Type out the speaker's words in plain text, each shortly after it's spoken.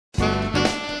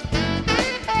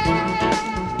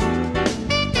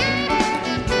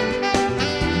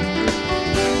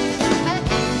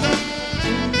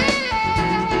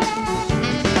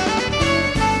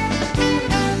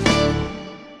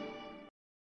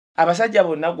abasajja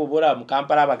bonna gobola mu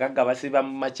Kampala abagagga basiba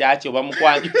mu machachi oba mu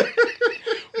kwanju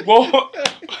bo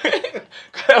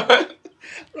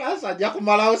Lwasa ja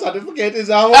kumalawo certificate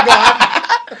za Uganda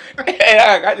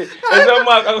kati ezo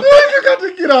mwaka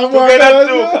katikira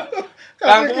mwaka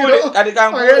kati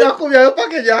agenda kubyayo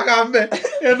package akambe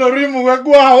eno rimu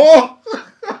wegwawo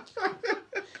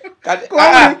kati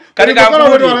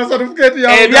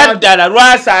ebyaddala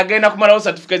Lwasa agenda kumalawo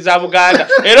certificate za Buganda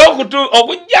era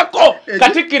okujjako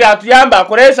Katikkiro atuyamba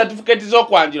akoleyo certificate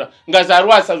z'okwanjula nga za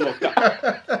Lwasa zokka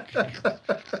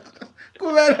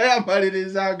kubeera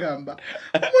yamaliriza agamba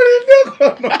mulindeko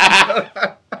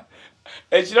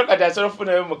ekiro kati asobola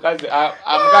okufunayo mukazi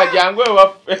amugajangwe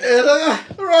waffe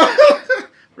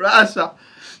Lwasa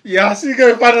yasiga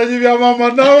ebifaananyi bya maama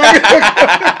n'abagereka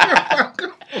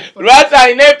Lwasa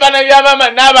alina ebifaananyi bya maama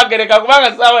n'abagereka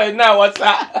kubanga saawa yonna awasa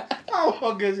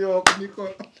amagezi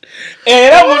okumikono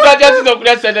era omuntu akyasiza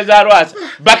okulya ssente za Lwasa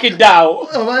bakiddaawo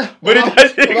buli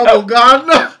oba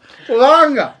Buganda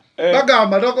kubanga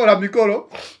bagamba tokola mikolo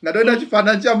nga tolina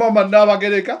kifaananyi kya maama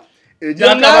n'abagereka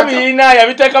byonna birina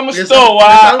yabiteeka mu sitowa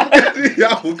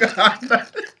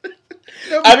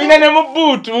abina ne mu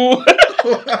bbuutu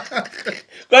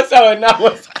kwasawa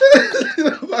nawasa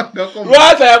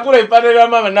Lwasa yakula ebifaananyi bya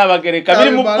maama n'abagereka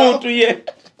biri mu bbuutu ye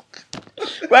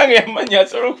kubanga yamanya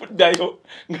asobola okuddayo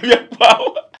nga byakwawo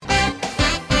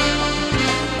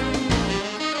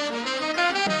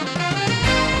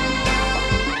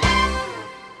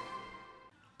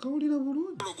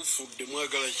Ogufudde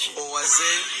mwagala ki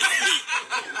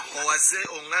owaze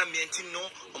ongambye nti nno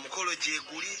omukolo gye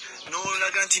guli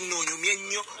n'olaga nti nno onyumye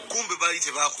nnyo kumbe baali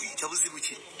tebakuyita buzibu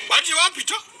ki bati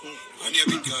bampita ani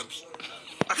abigambye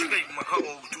ate nga ku maka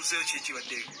otuuseyo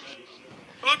kyekibadde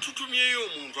atutumyeyo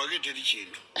omuntu ageeteri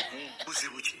kintu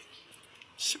buzibu ki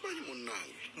simanyi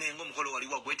munnange naye ng'omukolo wali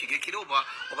wagwetegekera oba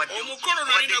omukolo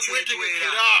nalina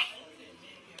gwetegekera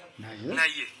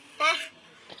naye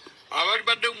abali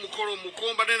badde mukolo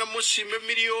mukomba nena musimbe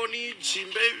miliyoni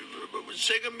simbe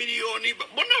sega miliyoni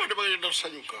bonna badde bagenda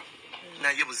kusanyuka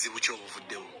naye buzibu ki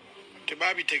obuvuddewo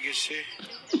tebabitegese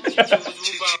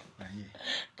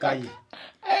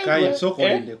Kaye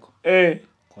sokolendeko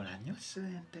kola nnyo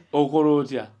ssente okola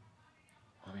otya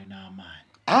obe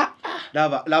n'amaanyi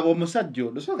laba omusajja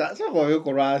ono soka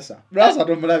oyeko Lwasa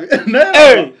tomulabi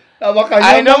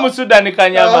alina omusudani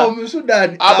Kanyama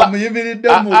omusudani amuyimiridde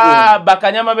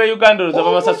bakanyama be Uganda oloza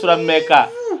babasasula mmeka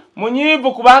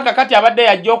munyiivu kubanga kati abadde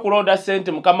yajja okulonda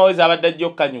ssente mukama wezi abadde ajja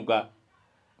okukanyuga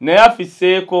naye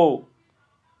afiseeko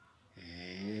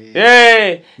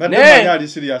ali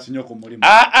serious nnyo ku mulimu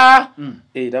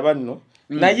laba nno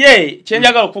naye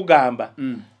kyenjagala okugamba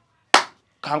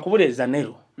kankubuleza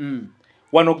nero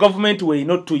wano gavumenti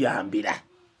weeyina otuyambira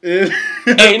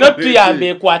eyina otuyamba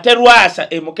ekwate Lwasa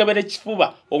emukebere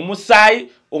kifuba omusaayi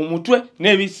omutwe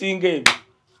n'ebisinga ebyo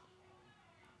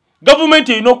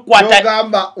gavumenti erina okukwata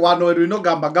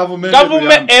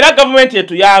era gavumenti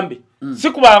etuyambe si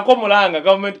kubanko mulanga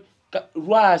gavumenti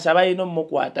Lwasa balina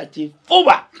omukwata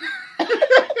kifuba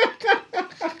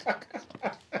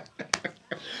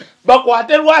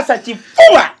bakwate Lwasa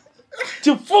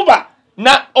kifuba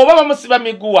na oba bamusiba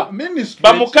miguwa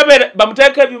bamukebere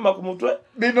bamuteeka ebyuma ku mutwe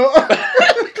bino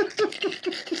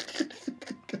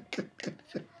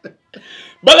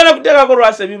bagala kuteekako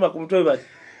Lwasa ebyuma ku mutwe bati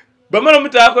bamala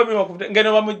omutaako ebyuma ku mutwe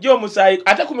ngeno bamujja omusaayi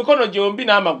ate ku mikono gyombi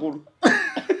n'amagulu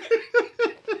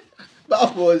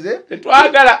bafoze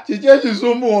tetwagala kiki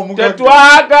ekisumbuwa omugagga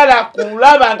tetwagala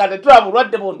kulaba nga tetulaba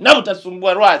bulwadde bwonna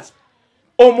butasumbuwa Lwasa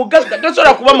omugagga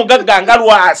tosobola kuba mugagga nga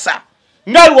Lwasa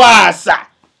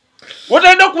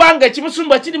wotenda okubanga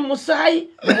ekimusumbuwa kiri mu musaayi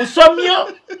mu busomyo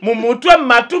mu mutwe mu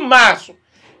matu maaso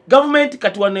gavumenti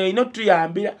kati wano erina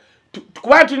otuyambira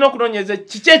kubanga tulina okunoonyeza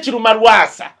kiki ekiruma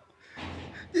Lwasa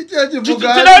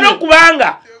kirina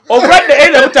okubanga obulwadde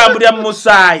era butambulira mu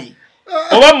musaayi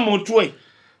oba mu mutwe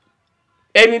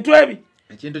ebintu ebi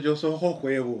ekintu ky'osooka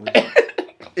okwebuuza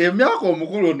emyaka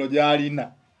omukulu ono gy'alina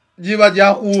giba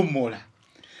gyakuwummula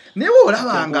naye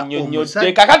olabanga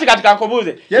omusajja kakati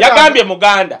kankobuuze yagambye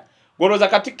muganda golooza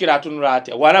Katikkiro atunula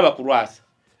atya walaba ku Lwasa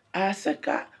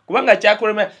aseka kubanga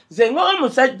kyakulembeza nze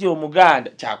ng'omusajja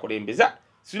omuganda kyakulembeza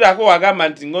sirako wagamba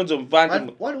nti ngonza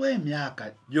omuvanti waliwo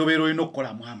emyaka gy'obeera olina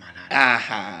okukolamu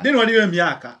amalala then waliwo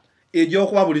emyaka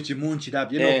egy'okuba buli kimu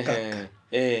nkirabye n'okkakka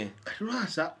kati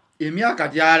Lwasa emyaka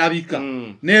gy'alabika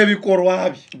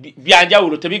n'ebikolwa bye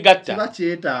byanjawulo tebigatta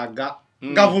bakyetaaga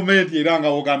gavumenti era nga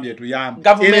wogambye tuyambe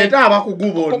ereeta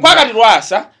abakugu bonna kwakati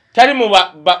Lwasa tali mu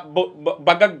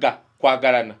bagagga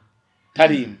kwagalana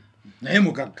talimu naye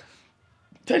mugagga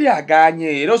tali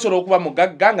aganye era osobola okuba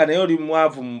mugagga nga naye oli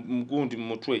mwavu mugundi mu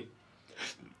mutwe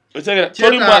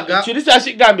Kirisa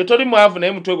kigambye toli mwavu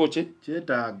naye mutwego kye.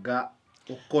 Kyetaaga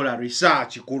okukola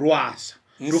research ku Lwasa.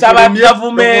 Nsaba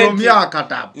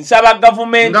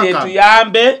gavumenti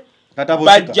etuyambe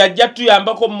bajjajja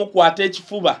tuyambako mukwata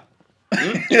ekifuba.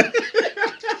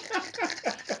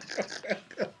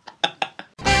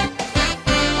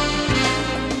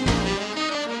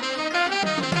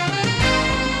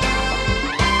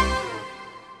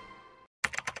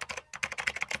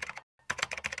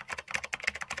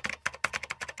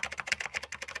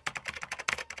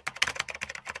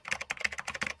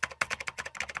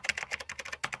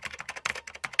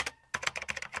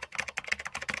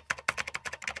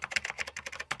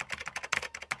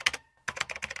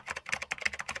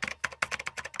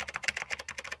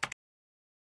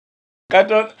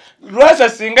 Katon Lwasa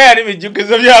singa yali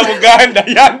bijukizo bya Buganda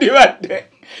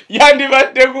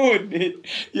yandibadde gundi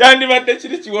yandibadde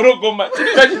kiri kiworogoma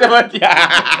kiri bakita batya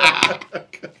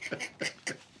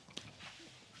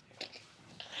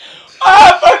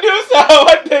producer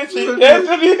wadde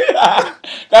kidetri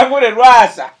kangure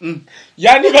Lwasa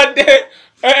yandibadde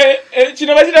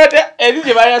kino bakita batya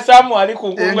ebije bayasamu ali ku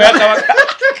nkungu ya kabaka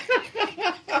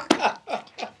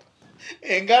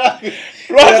engalabi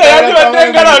Lwasa yandibadde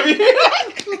engalabi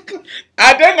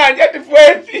ate nga njati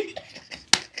fweti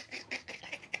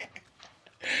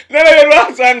nene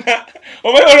Lwasa nga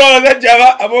obayo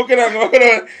abasajja abookera nga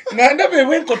bakola nga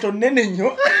ndaba enkoto nnene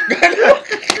nnyo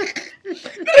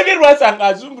nene Lwasa nga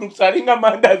azungurukusa alinga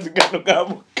mandazi gano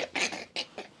gamuka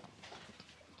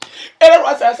era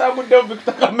Lwasa yasambuddewo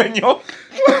Victor Kamenyo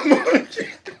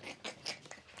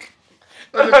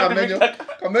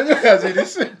Kamenyo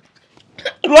yazirise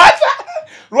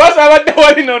Lwasa abadde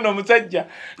wali nono musajja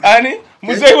ani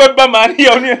muzeyi w'ebbama ani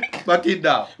yawunie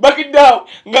bakiddawo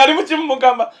ng'ali mu kimu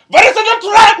mugamba Vanessa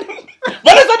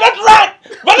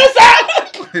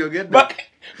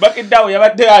bakiddawo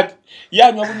yabadde ati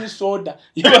yanywa bunyi soda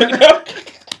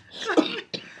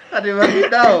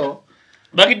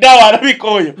bakiddawo alabika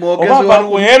oyo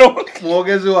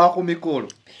mwogezi wa ku mikolo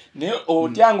naye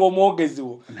otyanga omwogezi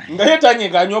wo nga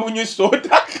yetanyega anywa bunywi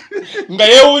soda nga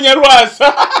yeewuunya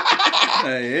Lwasa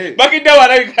bakiddawo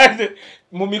alabika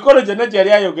mu mikolo gyonna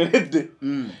gyali ayogeredde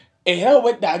era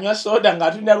obwedda anywa soda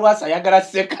ng'atunda Lwasa ayagala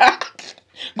seka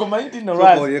gomanyi nti no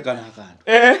Lwasa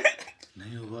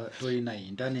naye oba tolina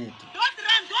internet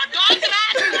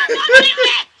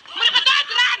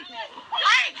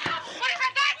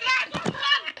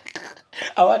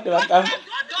awadde bagamba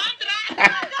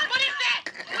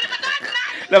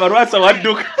laba Lwasa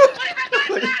wadduka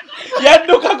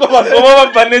yaddukako bagoba ba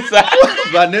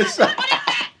Vanessa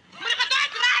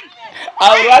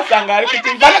awo Lwasa ng'ali ku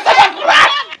timu Vanessa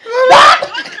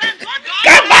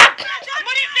come back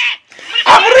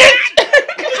I'm rich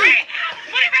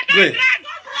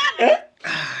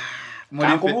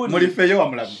mulifeyo wa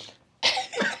mulamu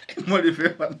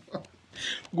mulifeyo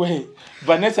gwe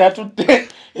Vanessa yatudde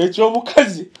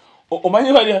ekyobukazi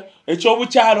omanyi bali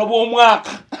ekyobukyalo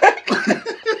bw'omwaka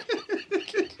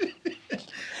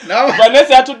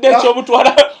Vanessa yatudde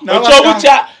ekyobutwala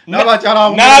ekyobukya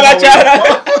n'abakyala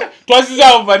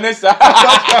twazizaawo Vanessa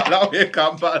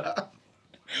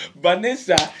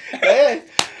Vanessa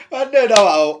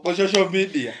Addedawo ku social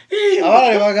media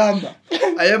abana bagamba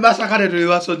ayembasakale tuli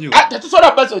basonyiwa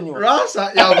tetusobola basonyiwa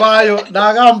Lwasa yavaayo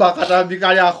n'agamba akatambi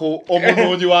kali ako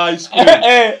omunoonyi wa ice cream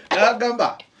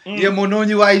n'agamba ye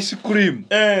munoonyi wa ice cream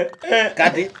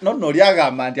kati nonno oli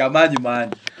agamba nti amaanyi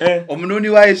mangi omunoonyi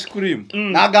wa ice cream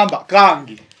n'agamba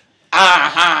kangi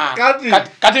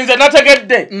kati nze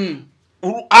nategedde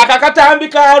akakatambi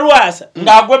ka Lwasa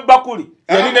ng'agwa ebbakuli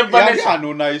yali ne Vanessa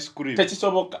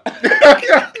tekisoboka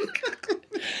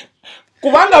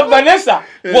kubanga Vanessa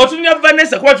bw'otumya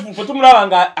Vanessa kuba tumulaba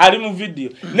nga ali mu video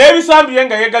n'ebisambi ye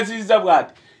nga yeegaziriza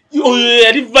bw'ati oyo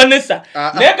yali Vanessa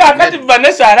naye kaakati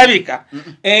Vanessa alabika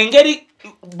engeri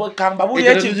kamba buli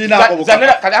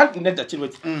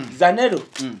Zanero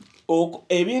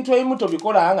ebintu ebimu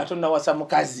tobikola nga tonnawasa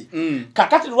mukazi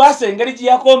kakati Lwasa engeri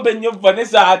gyeyakomba ennyo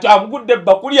Vanessa ati amugudde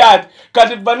ebbakuli ati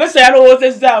kati Vanessa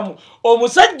yalowoozezaamu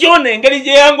omusajja ono engeri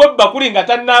gyeyangwa ebbakuli nga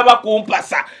tannaaba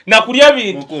kumpasa nakulya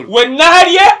bintu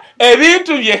wennaalye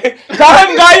ebintu bye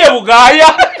tangaye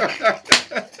bugaaya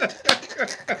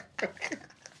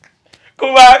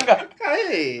kubanga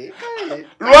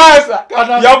Lwasa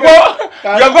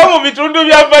yagwa mu bitundu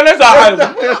bya Vanessa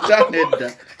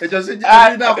ekyo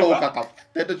sijinako okaka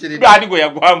teto kirina ani gwe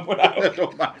yagwambula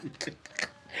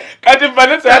kati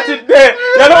Vanessa yatidde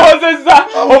yalowoozezza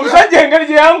omusajja engeri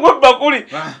gye yangwa ebbakuli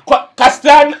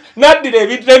kasita naddira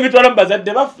ebintu n'emitwalo mu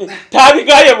bazadde baffe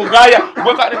taabigaaye bugaaya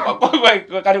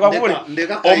kati kakule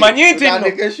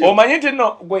omanyi nti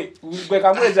nno gwe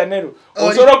kanguleza nero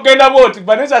osobola okugenda bwoti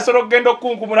Vanessa asobola okugenda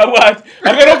okukunkumula bwati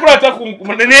agenda okulata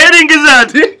kunkumula neyeringiza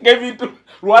ati ng'ebintu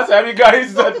Lwasa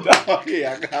yabigaayizza dda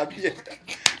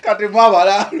kati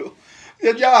mwabalaalo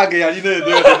yajja wange yalina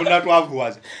endeezo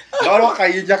munatwavuwaza nawaliwo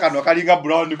akayinja kano kalinga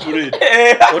brown bread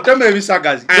otema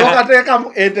ebisagazi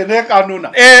nokateekamu ente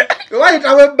nekanuna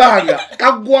wayitawo ebbanga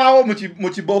kaggwawo mu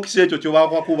kibokisi ekyo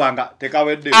kyobakakubanga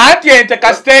tekawedde anti ente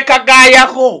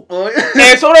kasiteekagaayako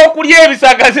esobola okulya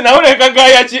ebisagazi nawo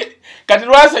nekagaaya ki kati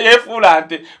Lwasa yeefuula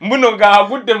nti mbuno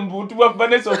ng'agudde mu buntu bwa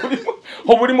Vanessa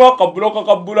obulimu akabuloka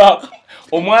kabulaka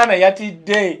omwana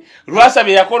yatidde Lwasa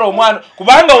bye yakola omwana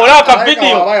kubanga olaka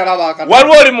video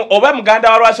waliwo oli oba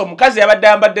muganda wa Lwasa omukazi yabadde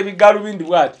ayambadde bigalubindi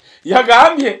bwati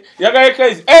yagambye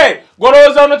Kaye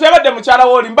golowooza ono tebadde mukyala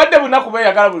wooli mbadde bunaku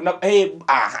beeyagala bulinaku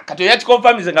kati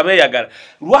yakikonfamize nga beeyagala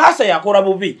Lwasa yakola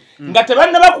bubi nga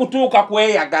tebannaba kutuuka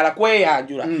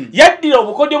kweyanjula yaddira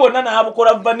obukodyo bwonna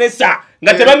n'abukola Vanessa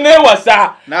nga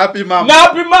tebanneewasa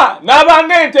n'apima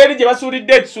n'abanga ente eri gye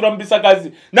basuulidde ekisula mu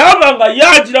bisagazi n'aba nga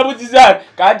yagira buzizaani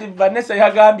kati Vanessa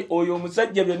yagambye oyo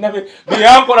omusajja byonna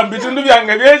byeyankola mu bitundu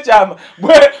byange ebyekyama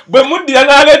bwe muddira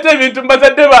n'aleeta ebintu mu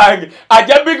bazadde bange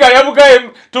ajja biga yabugaye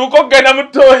tubuka okugenda mu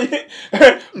ttooyi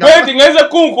bweti ngenze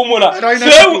kunkumula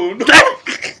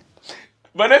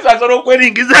Vanessa asobola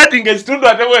okweringiza ati ng'ekitundu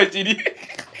ate bwekiri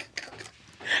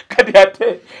kati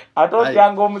ate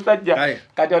otyanga omusajja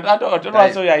kati ate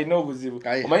Lwasa oyo alina obuzibu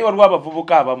omanyi waliwo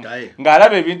abavubuka abamu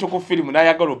ng'alaba ebintu ku firimu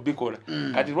n'ayagala obbikola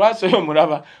kati Lwasa oyo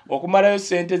mulaba okumalayo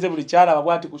ssente ze buli kyalaba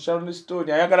bwati ku Sharon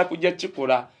Stone ayagala kujja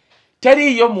kikola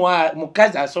teriyo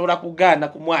mukazi asobola kugaana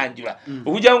kumwanjula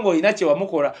okugyawo ng'olina kye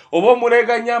wamukola oba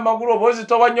omuleganya amagulu oba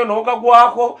ozitowa nnyo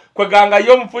n'ogagwako kweganga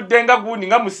yo omufudde nga gundi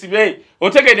nga musibe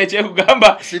otegedde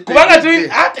kyekugamba kubanga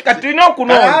ate kati tulina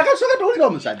okunoonya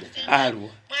alwo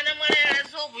mwana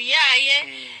yalaze obuyaaye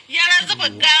yalaze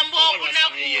bwegamba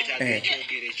obunaku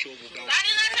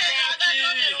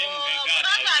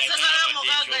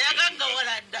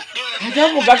ate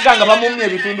omugagga nga bamumya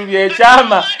ebitundu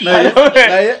byekyama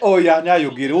naye oyo ani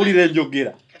ayogere wulira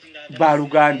enjogera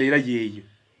baluganda era yeeyo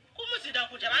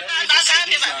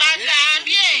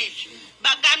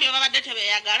bagambye babadde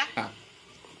tebeyagala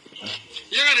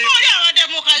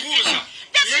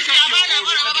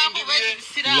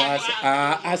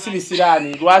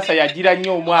asibisiraani Lwasa yagira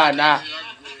nnyo omwana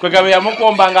kwegabe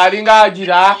yamukomba ng'alinga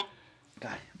agira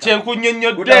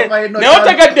kyenkunyonnyodde naye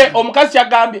otegedde omukazi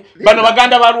kyagambye bano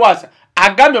baganda ba Lwasa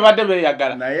agambye badde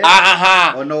beeyagala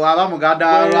ono waaba muganda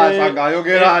wa Lwasa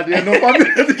ng'ayogera ati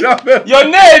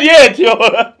yonna eri etyo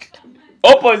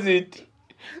opposite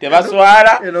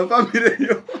tebaswala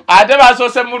ate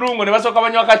basoose mulungu ne basooka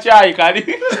banywa kacyayi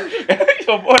kali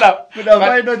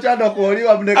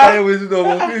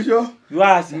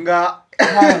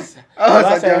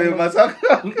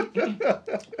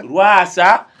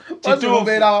Lwasa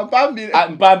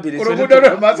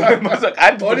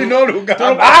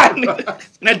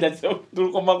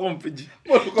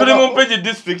tuli mu Mpigi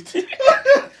district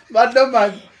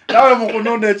nawe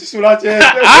mukunonda ekisula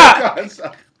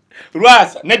kyekansa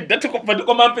Lwasa nedda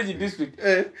tukoma Mpigi district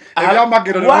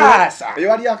ebyamagero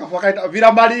ewali akafu akaita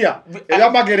Vira Maria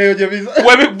ebyamagero eyo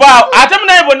webivaawo ate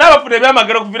munaye bonna abafuna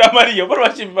ebyamagero ku Vira Maria oba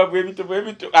lwaki biva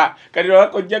bwebitu kalira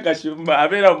wakojja Kashumba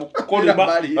abeera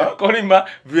mukolima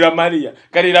Vira Maria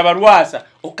kalira balwasa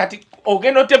kati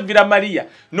ogenda otya Vira Maria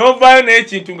n'ovaayo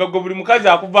n'ekintu nga gwe buli mukazi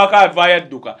akuvaako avaayo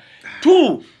adduka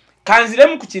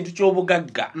kanziremu ku kintu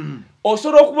ky'obugagga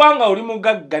osobola okuba nga oli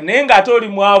mugagga naye ng'ate oli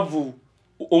mwavu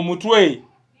omutwe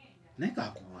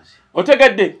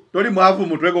otegedde toli mwavu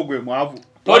omutwe gwo gwe mwavu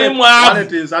toli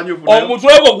mwavu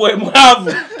omutwe gwo gwe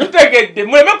mwavu tutegedde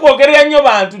muleme kwogerera nnyo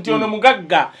bantu nti ono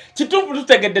mugagga kituufu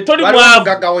tutegedde toli mwavu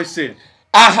mugagga w'essente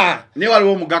ne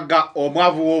waliwo omugagga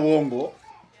omwavu w'obwongo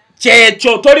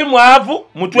kyekyo toli mwavu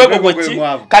mutwe gwo gweki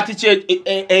kati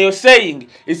eyo saying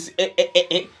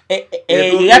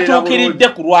eyo yatuukiridde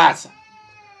ku Lwasa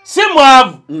si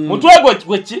mwavu mutwe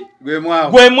gweki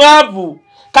gwe mwavu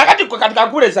kakati kati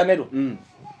kakuleza nero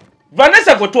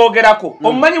Vanessa gwe twogerako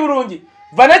omumanyi bulungi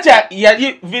Vanessa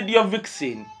yali video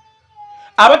vixen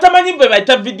abatamanyi bwe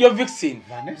bayita video vixen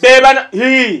bebana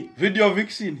video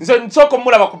vixen nsoko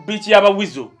mulaba ku beach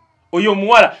y'abawizo oyo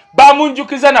muwala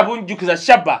bamunjukiza na bunjukiza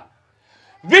shaba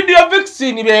video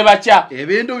vixen bebacha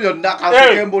ebintu byonna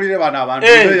kasukembulire bana abantu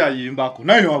beyayimbako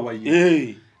nayo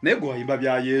awaye nego ayimba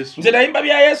bya Yesu nze nayimba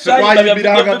bya Yesu ayimba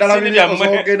bya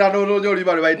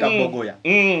bogoya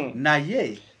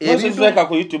naye ebintu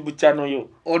ku YouTube channel yo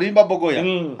olimba bogoya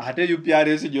ate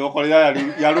UPRS gyokolera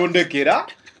yalondekera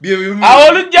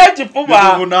awolujja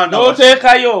kifuba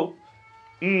n'oteekayo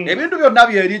ebintu byonna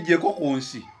byerijjeko ku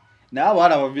nsi naye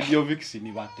abawala ba video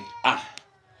vixen bate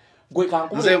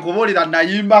nze nkubulira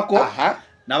nayimbako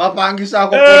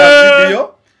nabapangisaako kola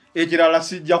video ekirala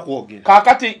sijja kwogera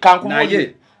kakati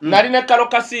kankubulire nali ne kalo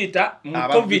kasiita mu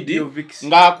covid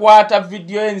ng'akwata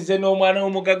video enze n'omwana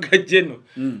w'omugagga jeno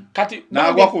kati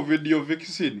nagwa ku video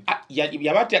vixen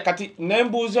yabatya kati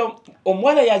nembuuza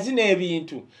omwana yazina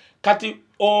ebintu kati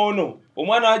ono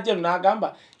omwana wa jeno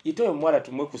n'agamba ite omwana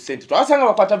tumwe ku sente twasanga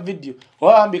bakwata video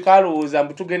wabambika alowooza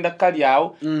mbu tugenda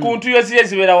kalyawo ku ntuyo ziye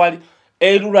zibeera wali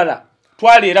erulala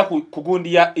twali era ku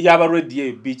gundi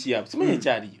y'abaredi beach yabo simanyi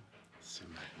ekyaliyo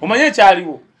omanye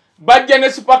ekyaliwo bajja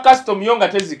ne super custom yo nga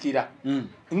tezikira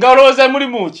nga olowooza muli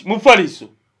muki mu faliso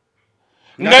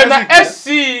nga na SC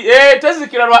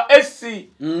tezikira lwa SC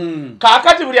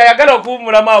kaakati buli ayagala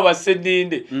okuwumulamu abo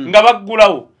basedinde nga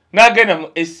baggulawo n'agenda mu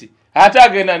SC ate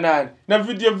agenda nani na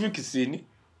video vixen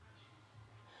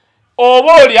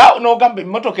oba olya n'ogamba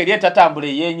emmotoka eri etatambula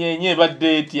eyenyenye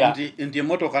ebadde etya nti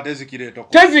emmotoka tezikira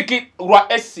lwa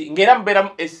SC ng'era mubeera mu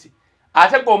SC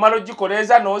ate gomala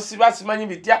ogikoleeza n'osiba simanyi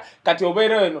bitya kati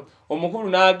obeera eno omukulu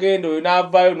n'agenda oyo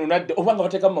n'avaayo nonadde oba nga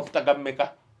bateekamu mafuta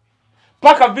gammeka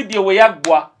paka video we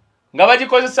yaggwa nga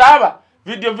bagikozesa aba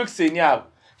video vixen abo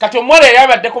kati omuwala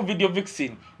yabaddeko video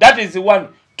vixen that is 1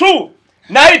 2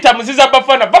 nayita muziza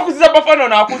bafana bakuziza bafana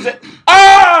naakuze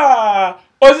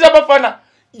oziza bafana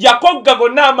yakogga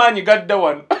gonna amaanyi gadda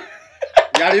wano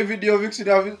yali video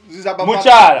vixen ziza bafana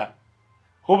mukyala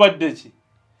obadde ki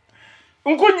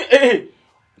nkunyi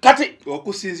kati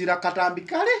okusinzira katambi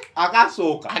kale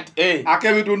akasooka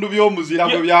ak'ebitundu by'omuzira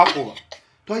bwe byakuba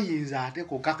toyinza ate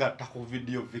kukakata ku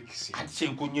video vixen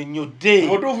kyenkunyonnyodde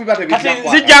kati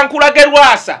nzijja nkulaga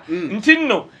Lwasa nti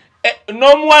nno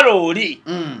n'omuwala oli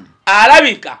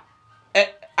alabika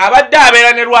abadde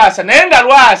abeera ne Lwasa naye nga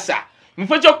Lwasa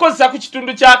mufo ky'okukozesa ku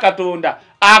kitundu kya Katonda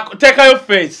ateekayo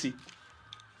feesi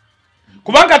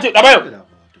kubanga labayo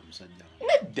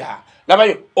nedda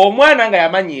labayo omwana nga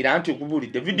yamanyiira nti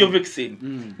okubulidde video vixen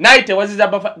nayite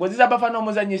waziza bafa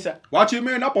n'omuzanyisa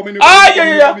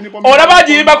olaba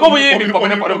agiyimbako obuyimbi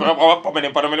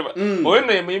oyo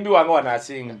nno ye muyimbi wange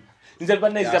wanaasinga nze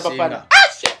banayiza bafana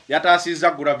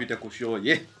yataasiza gravity ku show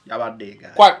ye yabaddeega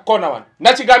kona wano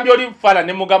nakigambye oli mfana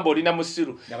ne mugamba olina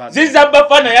musiru ziza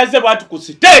bafana yazze bwatu ku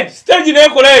stage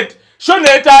nekolete sho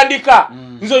netandika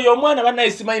nzo yo mwana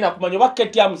banaye simanyi nakumanya oba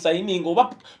ketya musayininga oba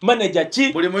manager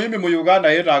ki buli muyimbi mu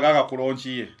Uganda yeetaaga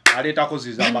kulonchiye aleetako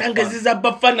ziza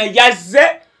bafana yazze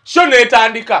sho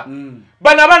netandika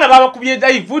bana babakubye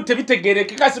dive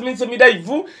tebitegereke kasiminse mi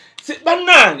dive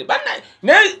banange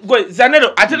ne gwe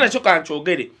zanero ate nakyo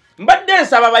kanchogere mbadde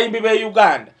nsaba abayimbi be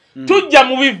Uganda tujja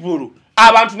mu bivulu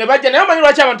abantu ne bajja naye omanyi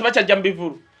lwaki abantu bachajja mu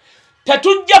bivulu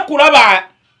tetujja kulaba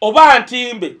oba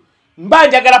ntimbe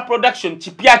mbanjagala production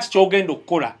kipya kyogenda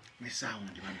okukola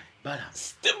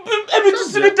ebintu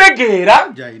sibitegeera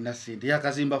jaina sente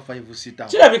yakazimba 5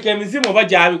 kirabika emizimu oba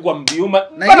gyabigwa mu byuma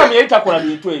bana myeyitakola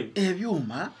bintu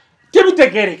ebyuma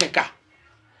tebitegerekeka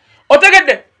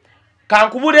otegedde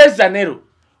kankubula ezanero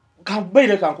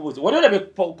kambaire kankubuze wali olabe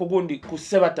kugundi ku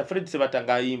Sebata Fred Sebata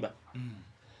ngayimba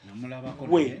namulabako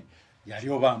we yali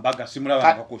obambaga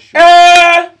simulabanga ku show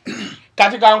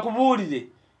kati kankubulire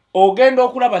ogenda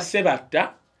okulaba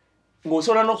Sebata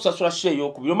ng'osobola n'okusasula share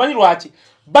y'okubiri omanyi lwaki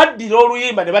baddira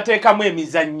oluyimba ne bateekamu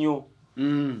emizannyo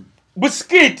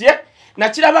busikiti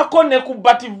nakirabako ne ku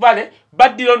Bati Valley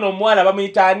baddira n'omuwala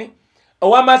bamuyitaani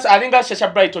ow'amaaso alinga Shasha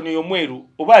Brighton y'omweru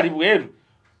oba ali bweru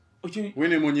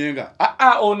Wini Munyenga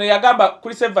ono yagamba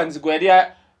kuri Sevens gwe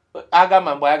yali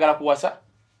agamba mbu ayagala kuwasa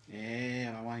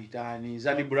amawitani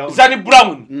Zani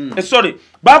Brown sorry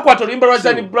bakwata oluyimba lwa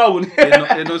Zani Brown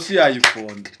eno si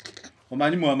iPhone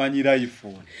omanyi mwamanyira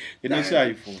iPhone eno si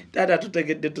iPhone tata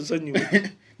tutegedde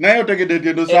tusonyiwe naye otegedde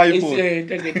eno si iPhone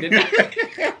tegedde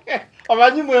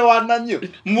omanyi mwewana nnyo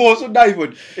mwosudde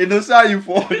iPhone eno si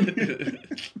iPhone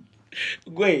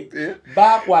gwe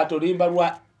bakwata oluyimba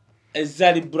lwa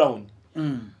Zali Brown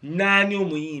nani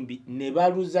omuyimbi ne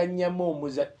baluzannyamu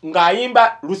omuza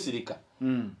ng'ayimba lusirika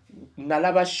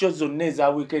nalaba show zonna eza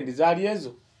weekend zaali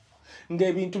ezo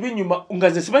ng'ebintu binyuma nga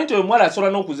ze simanyi nti oyo mwala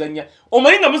asobola n'okuzannya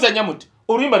omanyi nga muzannya muti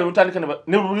oluyimba ne lutandika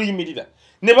ne luyimirira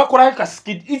ne bakolako ka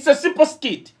skit it's a simple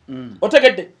skit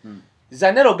otegedde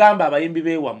zanero gamba abayimbi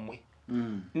beewammwe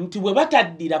nti bwe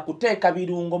bataddira kuteeka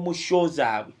birungo mu show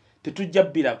zaabwe tetujja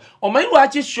biraba omanyi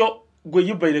lwaki show gwe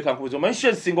yubaire kankubuza omanyi show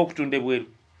ezisinga okutunda ebweru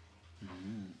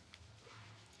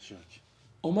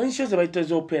omanyi show ze bayita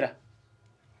z'opera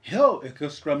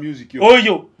extra music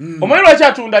oyo omanyi lwaki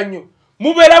atunda nnyo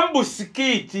mubeera mu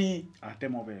busikiiti ate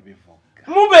mube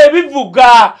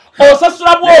ebivuga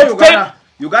osasula bwote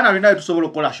Uganda lina tusobola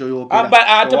okola show y'opera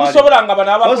ate musobola nga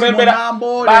bana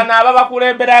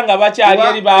abakulembera nga bakyali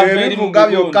eri baveeri mu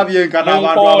byokka byenkana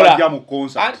abantu abajja mu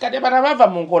concert kati bana bava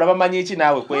mu nkola bamanyi iki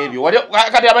naawe ku ebyo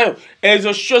kati abayo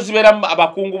ezo show zibeera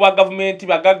abakungu ba gavumenti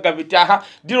bagagga bitaha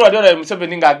diro wadiola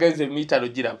Museveni ng'agenze mitalo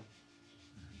girabo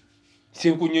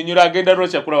sinkunyonyola agenda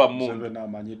rocha kulaba mundu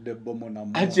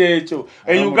ajecho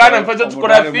Uganda mfazo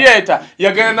tukola theater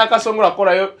yagenda nakasongola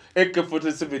kolayo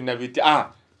AK47 na biti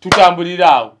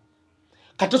tutambulirawo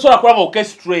katosola kulaba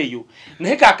orchestra eyo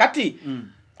naye kakati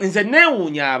nze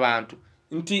neewuunya abantu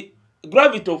nti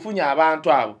Gravity ofunye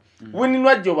abantu abo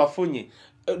Wininwa jjo bafunye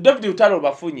David Utalo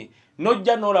bafunye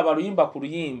nojja n'olaba luyimba ku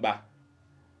luyimba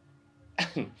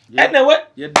anyway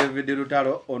ye David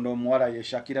Utalo ono mwala ye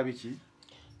Shakira biki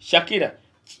Shakira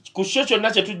kushocho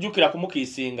nache tujukira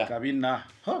kumukisinga kabina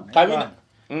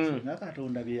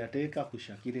nakatonda byateeka ku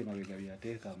Shakira no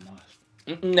byateeka maso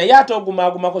na yato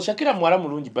oguma ko Shakira mwala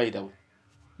mulungi by the way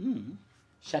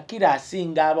Shakira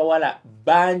asinga abawala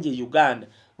banje Uganda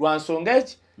lwansonga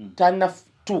eki tanna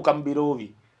tuuka mu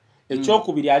birobi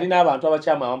ekyokubiri ali n'abantu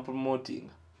abakyama abapromoting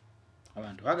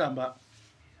abantu bagamba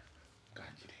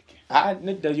kanjireke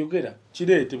nedda yogera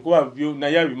kireete kuba byo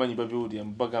naye abimanyi babyulira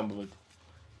bagamba bati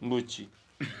mbuchi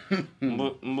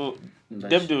mbu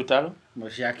David Utalo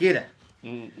Shakira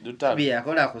Utalo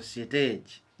byakola ku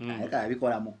stage aka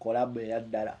abikola mu collab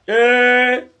yaddala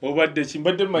obadde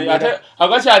kimbadde mai ate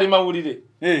agakyali mawulire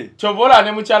kyobola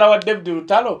ne mukyala wa David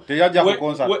Utalo teyajja ku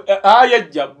concert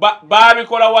yajja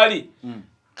babikola wali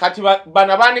kati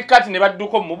bana bani kati ne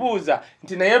badduko mubuuza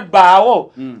nti naye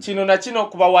baawo kino na kino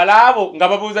kuba walaabo nga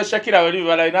babuuza Shakira wali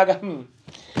balainaga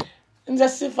nza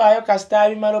sifaayo kasita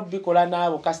abimala bikola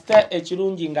naabo kasita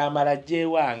ekirungi ng'amala jje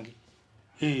wange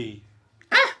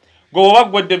goba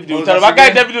gwe David Utalo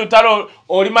bagaye David Utalo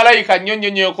oli malayika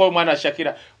nnyonnyonyo ko mwana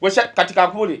Shakira gwe katika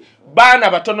nkubuli bana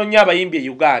batono nnyo abayimbi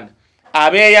Uganda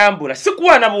abeyambula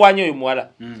sikuwana buwanyo oyo muwala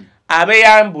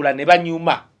abeyambula ne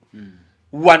banyuma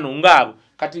wano ngabo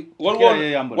kati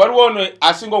waliwo ono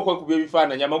asinga okwekubya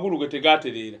ebifaananyi amagulu ge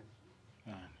tegatereera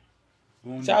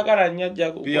kyagala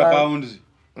nnyajja pia pounds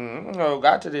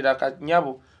gatereera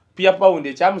kanyabo pia pound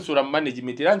ekyamusula mu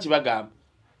management era nkibagamba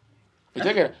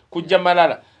otegera kujja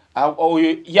malala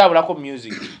oyo yabulako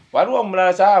music waliwo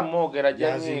omulala saa mwogera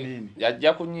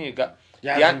jajja kunyiiga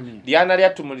lyana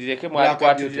lyatumulireke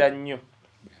mwalikwatulira nnyo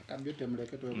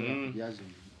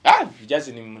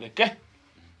jazi nimuleke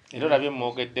era olabye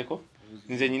mwogeddeko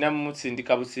nze nyina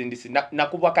musindika busindisi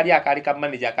nakubwa kali akali ka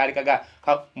manager akali kaga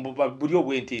buli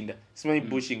obwentinda simanyi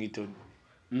Bushington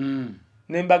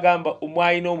nembagamba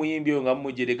omwayi n'omuyimbi oyo nga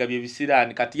mumujerega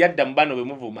byebisiraani kati yadda mu bano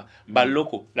bemuvuma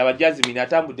baloko laba Jasmine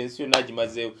atambudde ensi yonna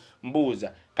agimazeewo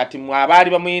mbuuza kati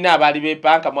mwabaali bamuyina abaali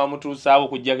bepanka mwamutuusaawo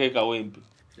okuggyako ekawempe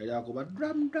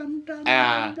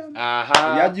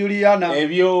ya Juliana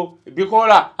ebyo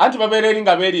bikola anti babeera eri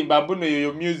nga beerimba mbuno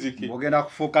yoyo music ogenda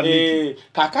kufuuka niki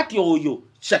kakati oyo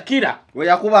Shakira we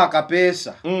yakuba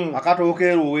akapeesa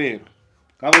akatookeero weero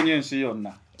kabonye ensi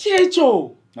yonna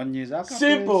kyekyo manyiza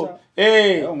simple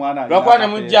lwakwana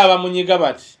mujja abamunyiga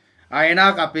bati alina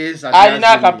akapeesa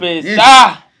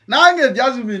nange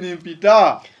Jasmine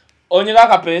mpita onyiga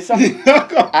akapeesa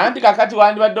anti kakati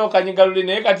wandibadde okanyiga luli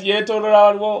naye kati yeetoolola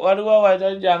waliwo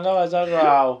watajanga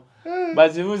bazalwawo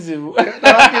bazibuzibu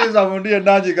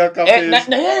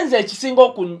naye nze ekisinga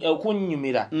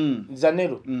okunnyumira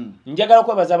Zanero njagala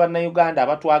kwebaza bannayuganda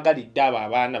abatwagalidde abo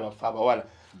abaana baffe abawala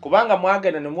kubanga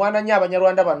mwagenda ne mwananya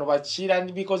abanyarwanda bano bakira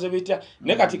bikoze bitya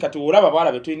ne kati olaba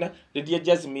abawala betulina Lady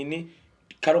Jasmine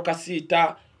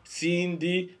Karokasita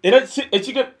Cindy era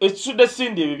ekisude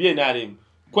Cindy ebyo byenaremu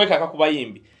kwekaka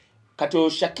kubayimbi kati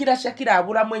Shakira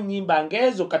abulamu ennyimba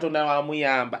ngezo Katonda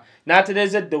wamuyamba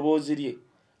n'atereza eddoboozi lye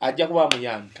ajja kuba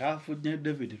muyamba kafudde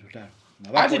David Utalo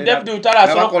anti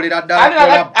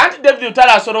David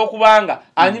Utalo asobola okubanga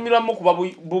anyumirwamu kuba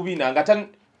bubina nga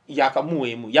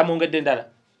yakamuweemu yamwongedde endala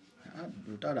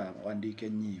Utalo wandiika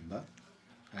ennyimba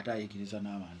ate ayigiriza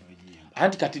n'abantu ennyimba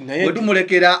anti kati naye bwe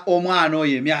tumulekera omwana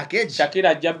oyo emyaka egi Shakira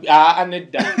ajja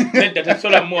nedda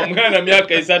tasobola muwa mwana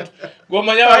myaka 3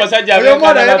 gw'omanya abasajja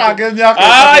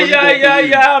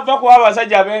ava kuba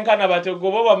abasajja abenkana batyo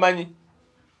gobo bamanyi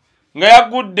nga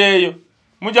yagudde eyo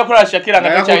mujja kulaba Shakira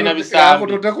nga takyalina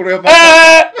bisambi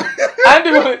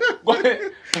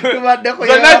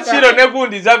zonna kiro ne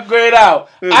gundi zaggweeraawo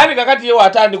anti kakati ye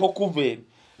watandika okuva eri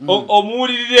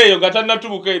omuwulirire eyo nga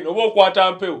tannatubuka eno oba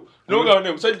okwata mpewo noga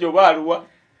ne musajja oba aluwa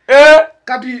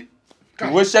kati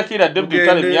we Shakira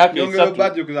debutale emyaka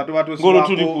 3 ngolo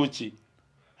tuli kuki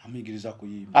amigiriza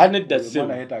kuyimba anedda se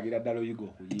mwana yetagira ddala oyigo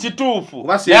okuyimba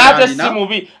kituufu ate si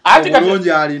mubi ate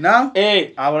kati alina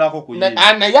abolako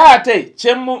kuyimba naye ate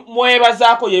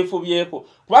kyemwebazaako yeefubyeko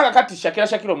kubanga kati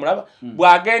Shakira omulaba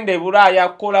bw'agenda ebulaaya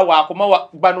kukola wakoma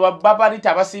bano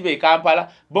babalita abasiba e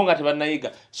Kampala bo nga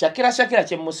tebannayiga Shakira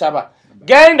kyemusaba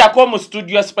gendako mu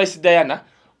studio ya Spice Diana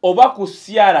oba ku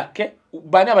CRK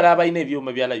bani abalaba balina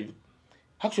ebyuma bya live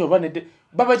actually banede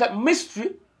babaita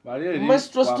mystery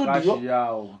Maestro studio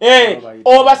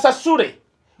obasasule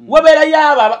webera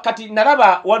yaba kati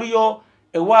nalaba waliyo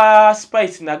ewa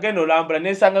Spice nagenda olambula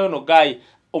nensangayo no Guy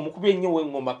omukubi ennyo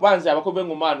w'engoma kwanza abakubi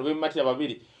engoma ano bemmatira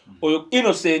babiri oyo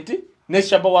Innocent ne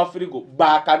Shaba wa Frigo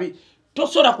bakabi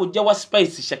tosola kujja wa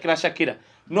Spice Shakira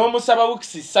n'omusaba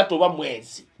weeks 3 oba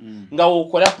mwezi nga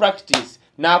okola practice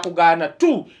nakugana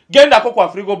tu genda ko kwa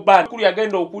Frigo band kuli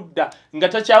agenda okudda nga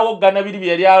takyawo gana biri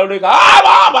byali aloleka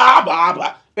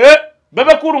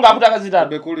bebe kuru nga akutaka zitano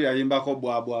bebe kuru yayimbako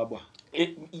bwa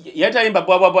yatayimba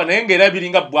bwa naye ngera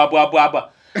biringa bwa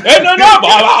no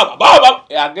baba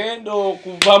agenda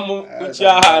okuva mu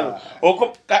kyalo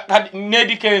oko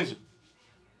Nedi Kenzo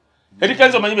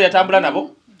manyibe yatambula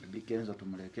nabo Kenzo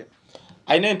tumuleke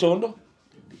aina entondo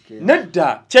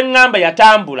nedda kyengamba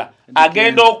yatambula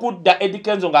agenda okudda Eddie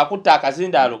Kenzo ng'akutta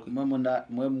akazindaalo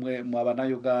mwe abana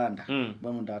Uganda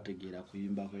mwe mundategeera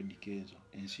kuyimba kwa Eddie Kenzo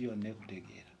ensi yonna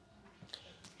ekutegeera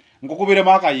nkukubire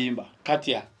makayimba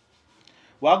katya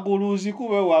waggulu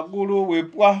zikube waggulu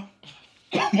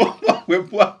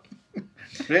wepwa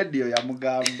radio ya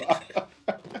mugamba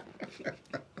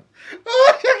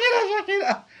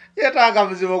Shakira yetanga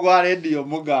muzimo gwa radio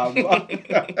mugamba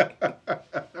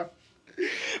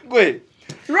gwe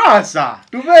Lwasa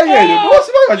tuveyeyo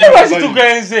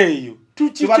tugenzeeyo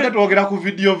tubadde twogera ku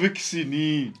video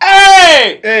vixini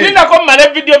ninako mmale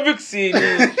video vixini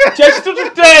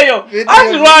kyekitututeeyo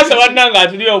anti Lwasa wannanga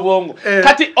atuli obwongo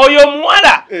kati oyo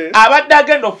muwala abadde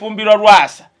agenda ofumbirwa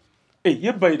Lwasa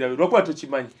yebayirawe lwakuba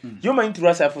tokimanyi yomanyi nti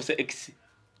Lwasa yafuuse x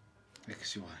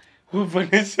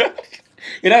Vanessa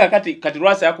era kati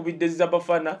Lwasa yakubidde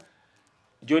Zabafana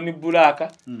John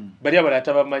Bulaka bali abala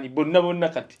tabamanyi bonna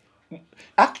kati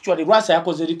actually Lwasa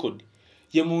yakoze record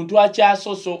ye muntu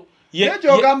akyasoso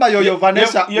gamba yoyo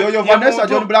Vanessa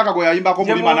John Bulaka go yayimba ko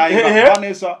muri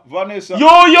manayimba Vanessa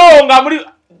yoyo nga muri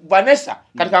Vanessa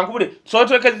kati kankubule so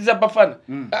twekezeza Bafana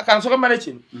kansoka mane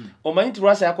kino omanyi nti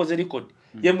Lwasa yakoze record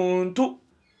ye muntu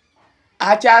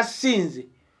akyasinze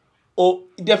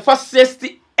the fastest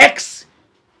x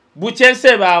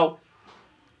buchense bawo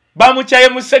bamuchaye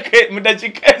museke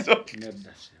mudachikezo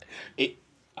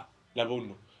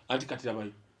labono anti katira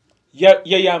bayo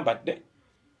yayambadde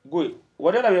gwe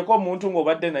wadala byeko omuntu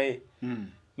ng'obadde naye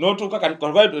n'otuuka kati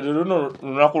luno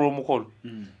lunaku lw'omukolo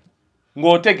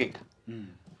ng'otegeka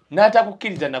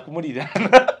n'atakukkiriza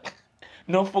nakumuliraana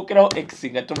n'ofuukirawo x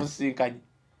nga tomusinkanye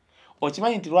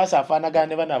okimanyi nti Lwasa afaanagana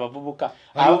ne bano abavubuka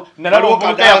nalala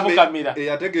omuvubuka yafukamira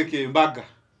eyategeka embaga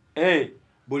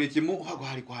buli kimu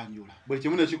gwali kwanjula buli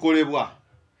kimu nekikolebwa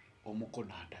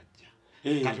omukono atajja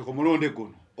kati ku mulonde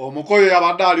guno omukoyo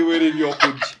yabadde aliwera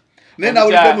ebyokujja naye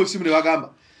nawulidde mu simu ne bagamba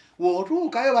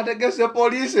wotuukayo bategese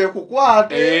poliisi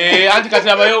ekukwate anti kati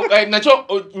abayo nakyo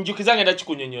njukiza ngenda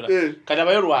kikunyonyola kati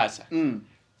abayo Lwasa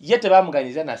ye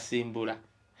tebamuganyiza nasimbula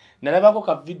nalabako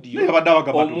ka video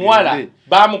omuwala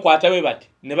bamukwatawe bati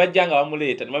ne bajja nga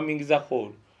bamuleeta ne bamingiza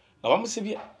koolo nga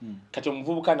bamusibye kati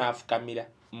omuvubuka n'afukamira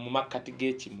mu makkati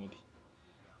g'ekimuli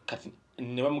kati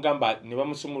ne bamugamba ne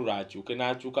bamusumulula akyuke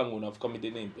n'akyuka ng'onaafukamidde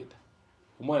n'empeta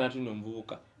omwana atunda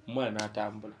omuvubuka omwana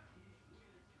n'atambula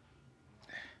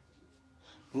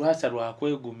Lwasa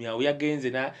lwakwegumya yagenze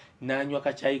n'anywa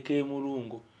kacyayi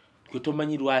k'emulungo gwe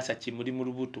tomanyi Lwasa kimuli mu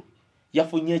lubuto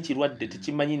yafunye ekirwadde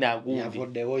tekimanyi n'agumbi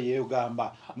yavuddewo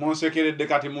yeegamba munsekeredde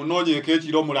kati munoonyeeko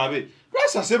ekiro mulabe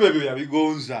Lwasa sebe ebyo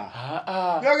yabigonza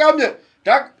yagambye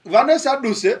Vanessa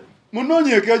adduse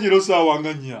munoonyeeko ekiro saawa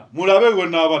nga 4 mulabe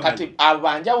gonna abana kati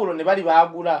abanjawulo ne bali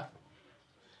baagula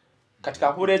kati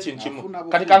kankubule ekintu kimu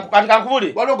kati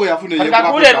kankubule walogo yafune kati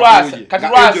kankubule Lwasa kati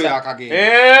Lwasa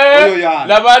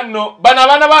labanno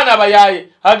bana bayaye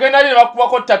agenda ne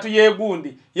bakubako 3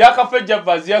 yegundi yakafejja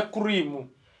vazi ya cream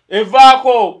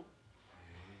evaako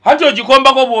hanti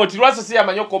ogikombako bwoti Lwasa si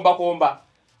yamanyi okombakomba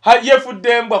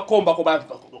yefudde mbwa komba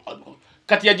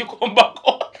kati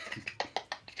yagikombako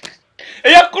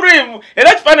eya cream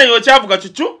era kifaananyi okyavuga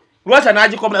cucu Lwasa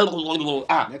n'agikomba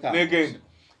negenda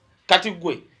kati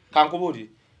gwe kankubuli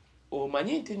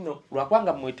omanyi nti nno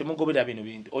lwakwanga mmwe temugobera bino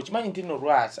bintu okimanyi nti nno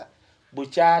Lwasa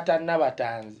bukyata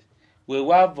Nabatanzi we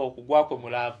wava okugwakwe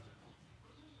mulaavu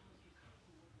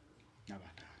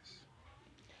Nabatanzi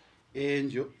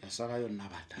enjo yasalayo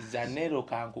Nabatanzi Zanero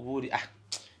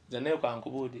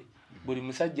kankubuli buli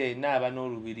musajja yenna aba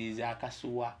n'olubirizi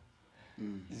akasuwa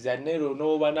Zanero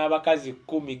n'oba n'abakazi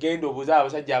 10 genda obuuza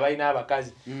abasajja abalina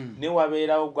abakazi ne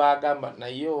wabeerawo gwagamba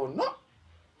naye ono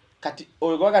kati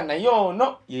oyo gwaga naye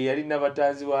ono ye yali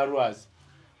Nabatanzi wa Lwasa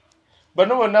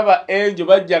bano bonna ba enjo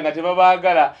bajja nga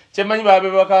tebabaagala kyemanyi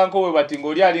babe bakankowe bati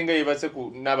ng'oli alinga yebase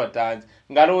ku Nabatanzi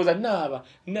ngalowooza naaba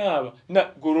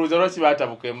gulowooza lwaki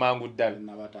baatabuka emangu ddala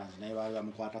Nabatanzi naye baali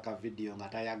bamukwata ka video nga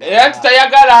tayagala anti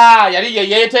tayagala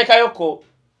yali yeeteekayoko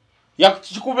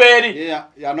yakikubeeri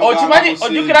okimanyi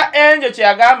ojjukira enjo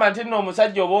kyeyagamba nti nno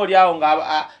omusajja oba oli awo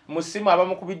nga musimu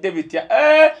abamukubidde bitya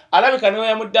alabika niwe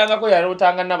yamuddangako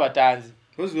yalootanga Nabatanzi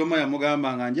kozi bama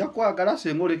yamugamba nga nja kwagala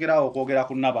senga olekerawo okwogera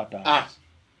ku Nabatanzi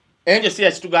enjo si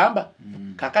yakitugamba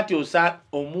kakati osa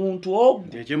omuntu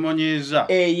ogwo ekimonyiiza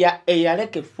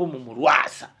eyaleka effumu mu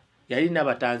Lwasa yali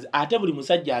Nabatanzi ate buli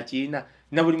musajja akiina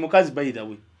na buli mukazi by the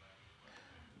way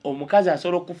omukazi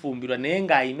asobola okufumbirwa naye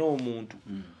ng'alina omuntu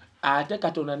ate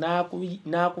Katonda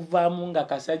n'akuvaamu nga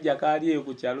kasajja kaali eyo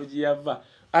ku kyalo gye yava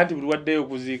anti buli waddeyo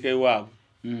okuziika ewaabwe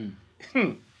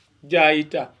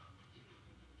gy'ayita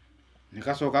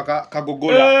nekasooka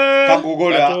kagogola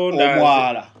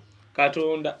omwala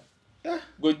Katonda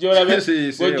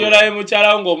gojjolabe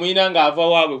mukyalawo ng'omuyina ng'ava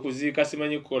waabwe kuziika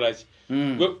simanyi kukola ki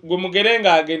gwe mugere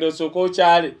ng'agenda osooka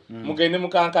okyale mugende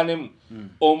mukankanemu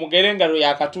omugere nga lwe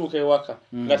yakatuuka ewaka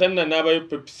nga tanna n'abayo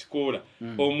pepisikoola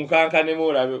omukankanemu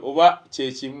olabe oba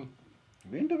kyekimu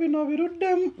ebintu bino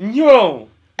biruddemu nnyo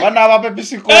banaaba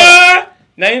pepisikoola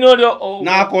nayina olyo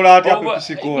n'akola atya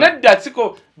pepisikoola nedda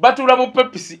siko batuula mu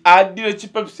pepisi addira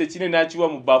ekipepisi ekinene n'akiwa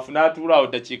mu baafu n'atuula awo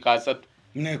ddakiika 3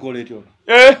 nekola etyo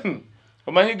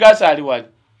omanyi gaasa ali wali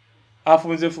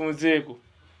afunzeeko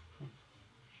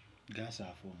gaasa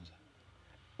afunza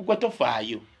gwe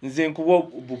tofaayo nze nkuba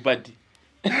bubadi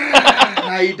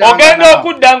ogenda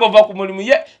okudda ng'ova ku mulimu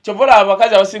ye kyovola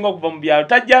abakazi abasinga okuva mu byalo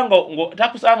tajja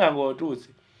takusanga ng'otuuse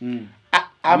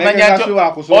amanya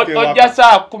ojja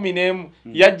saa 11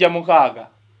 yajja 6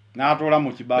 n'atuula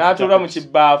mu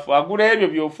kibaafu agula ebyo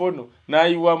byofono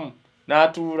n'ayiwamu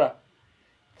n'atuula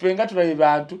ffe nga tulabe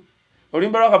bantu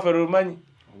olimba lwakaffe lumanyi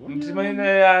ntimanyi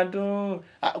nayantu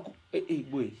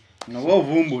bwe noba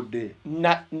ovumbudde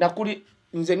nakuli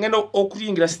nze ngenda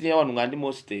okuyingira sinya wano nga ndi mu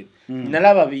hostel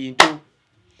nalaba bintu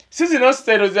si zino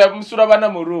hostel za musula bana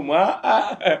mu room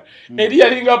eri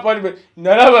yalinga parliament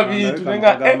nalaba bintu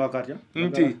nenga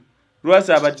nti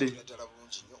Lwasa abadde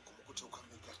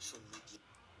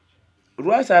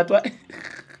Lwasa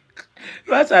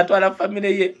atwala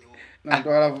family ye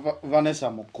natwala Vanessa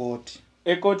mu kooti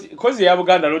kozi ya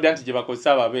Buganda Road anti gye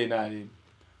bakozesa ababeena ali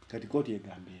kati kooti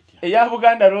egambye etya eya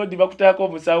Buganda Road bakutaako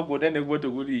omusawo gwonna ne gwo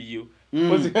teguliyo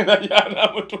kozi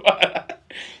yana mutwala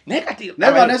naye kati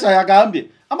naye Vanessa yagambye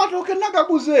amatooke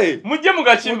nagaguze mujje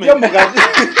mugakime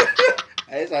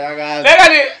Vanessa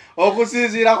yagambye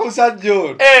okusinziira ku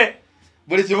sajjo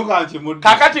buli kimu kankimudde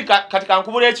kati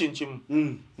kankubula ekintu kimu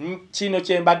kino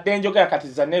kyembadde njogera kati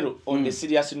Zanero on the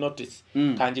serious notice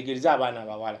kanjigiriza abaana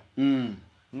abawala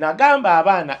nagamba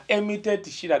abaana Emitet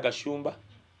Shira Gashumba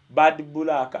Bad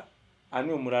Bulaka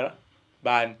ani omulala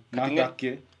bani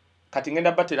kati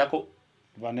ngenda baterako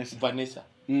Vanessa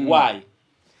why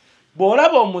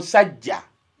bw'olaba omusajja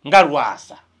nga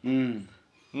Lwasa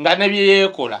nga ne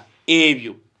byeyekola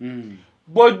ebyo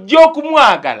bw'ojja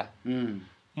okumwagala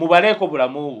mubaleeko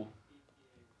bulamu obwo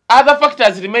other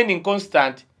factors remaining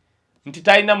constant nti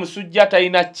talina musujja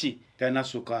talina ki talina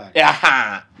sukaali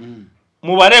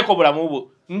mubaleeko bulamu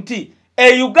obwo nti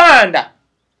Uganda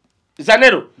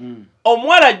Zanero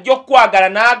omuwala ajja okwagala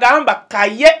n'agamba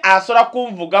Kaye asobola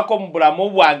kunvugako mu bulamu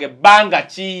bwange bbanga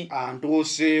ki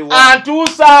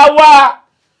antuusaawa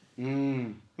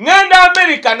ngenda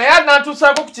America naye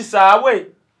anantuusaako ku kisaawe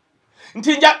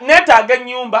nti neetaaga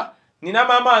ennyumba nina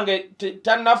maama wange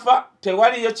tannafa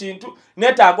tewaliyo kintu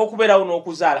neetaaga okubeerawo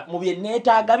n'okuzaala mu bye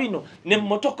neetaaga bino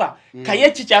n'emmotoka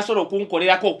Kaye ki kyasobola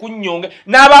okunkolerako okunnyonge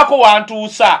n'abaako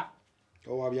wantuusa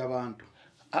owabya abantu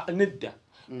nedda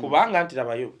kubanga nti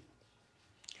labayo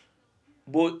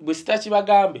bwe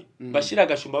sitakibagambe Bashira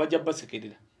Gashumba bajja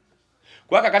basekerera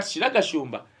kuba kakati Shira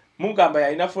Gashumba mugamba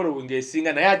yalina following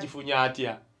esinga naye agifunya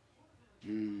atya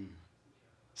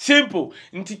simple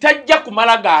nti tajja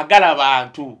kumala gaagala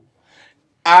bantu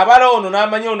abala ono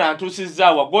n'amanya ono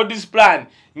antuusizza wa God's plan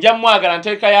nja mwagala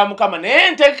nteeka ya mukama naye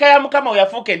enteeka ya mukama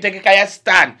weyafuuka enteeka ya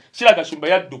sitaani kiraga Shumba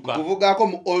yadduka kuvugako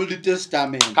mu Old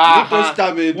Testament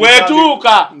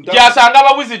wetuuka gyasanga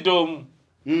abawizidomu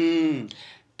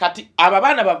kati abo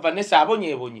baana ba Vanessa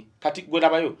abonyeebonye kati gwe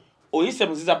labayo oyise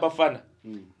muziza bafana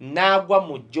n'agwa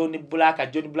mu John Black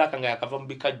nga yakava mu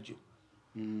bikajjo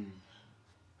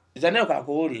zaneyo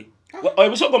kakuwulire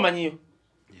obusogo manyiyo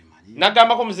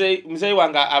nagambako muzeeyi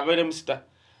wange abeere musita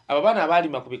abo baana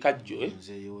abaalima ku bikajjo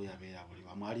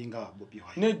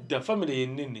nedda famire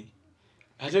yennene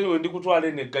ate we ndi kutwala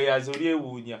eneggayazi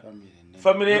olyewuunya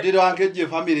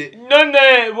none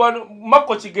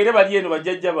makko kigere bali eno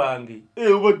bajjajja bange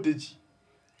obadde ki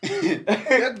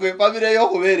gwe famire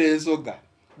y'okubeera ensoga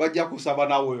bajja kusaba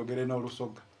nawe oyogere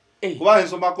n'olusoga kuba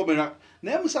ensomako bena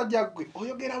naye musajja gwe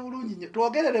oyogera bulungi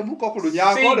twogereremuko ku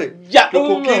lunyankole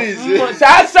tukukirize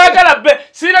saagala be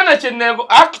sira na kyennego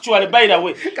actually by the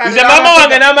way nze mama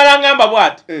wange n'amala ngamba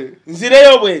bwati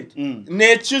nzireyo bwenti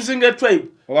ne choosing a tribe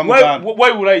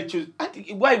why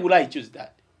would I choose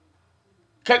that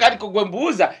kakati kugwe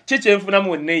mbuuza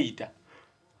kikyenfunamu wenneeyita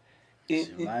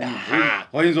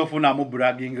oyinza ofunamu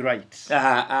bragging rights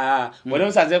wali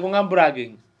musanzeeko nga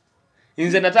bragging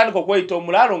nze natandika okweyita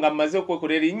omulaalo nga mmaze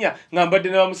okwekola erinnya nga mbadde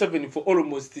ne wa Museveni for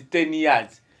almost 10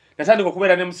 years natandika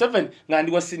okubeera ne Museveni nga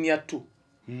ndi wa senior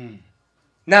 2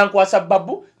 nankwasa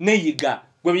babu neyiga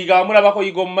gwe biyiga wamulabako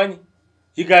yiga omumanyi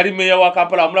yiga ali meya wa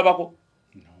Kampala wamulabako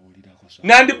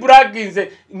nandi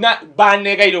braginze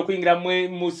banegaire okuyingira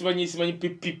mu simanyi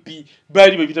pipipi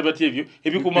bali bebita bati ebyo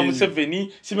ebikuma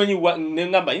Museveni simanyi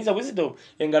nengamba yinza wisdom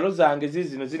engalo zange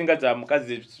zizino ziringa za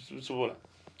mukazi sobola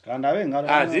kandabe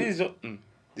ngalo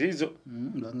zizo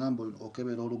ngamba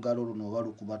okebera olugalo luno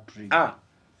balukuba trigger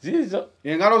zizo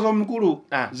engalo z'omukulu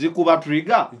zikuba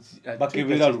trigger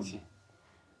bakebera luno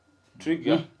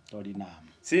trigger tolinamu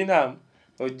sinamu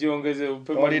ojongeze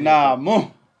upema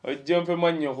tolinamu ojjompe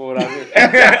mwanyo koolabe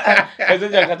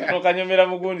kazoja katono kanyomera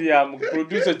mugundi ya mu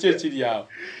producer chechiri yawo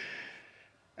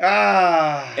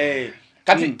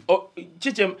kati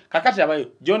chiche kakati abayo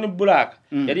John Black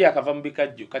yali akava mu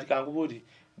bikajjo kati kangubuti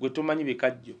gwe tomanyi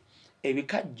bikajjo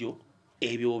ebikajjo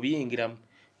ebyo obiyingiramu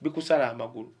bikusala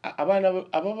amagulu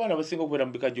abana basinga okubeera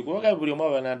mu bikajjo kubaga buli omu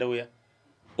abanandaweya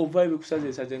ova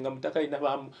ebikusaze sazenga mutaka ina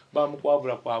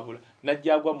bamukwabula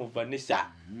najjagwa mu Vanessa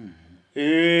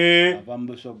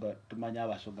abambusoga tumanya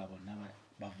abasoga bonna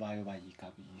bavaayo bayika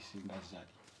bisinga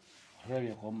zali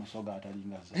olwebyo ko musoga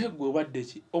atalinga zali gwe obadde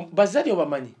ki bazali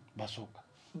obamanyi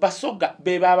basoga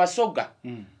beba abasoga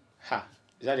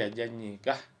zali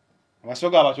ajjanyiika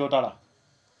abasoga abakyotala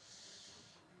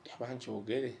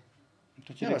abankyogere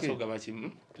abasoga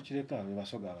bakimu tukireka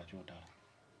abasoga abakyotala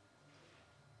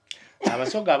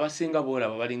abasoga abasinga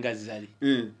boolaba balinga zali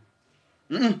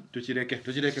tukireke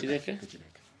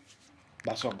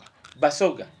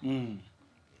basoga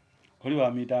oli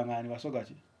bamitangani basoga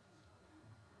ki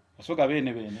basoga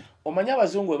bene omanya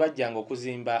abazungu bajjanga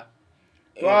okuzimba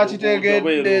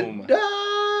twakitegedde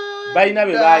balina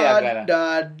be bayagala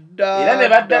era ne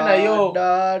badda nayo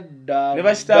ne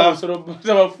basita abasolo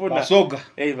bafuna basoga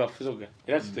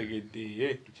era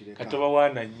tutegedde katoba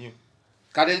wana nnyo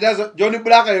kati John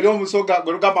Black yali omusoga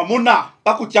golugamba muna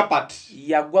bakuchapati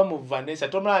yagwa mu Vanessa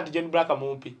tomala nti John Black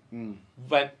mumpi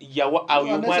yawa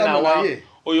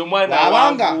oyo mwana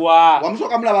wa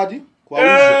wamusoka mulabati kwa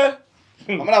wizo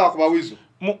amulaba ku bawizo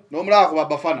n'omulaba ku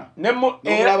babafana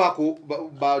n'omulaba ku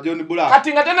John Black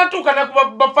kati nga tanatuuka ne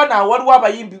ku bafana waliwo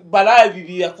abayimbi balabi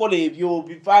byakola ebyo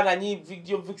bifaananyi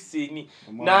video vixen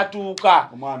n'atuuka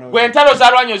gwe entalo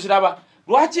zalwanyo ziraba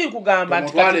lwaki nkugamba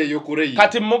nti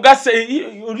kati mugase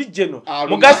original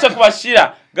mugase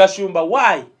kubashira gashumba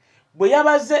why bwe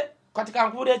yabaze kati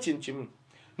kankubula ekintu kimu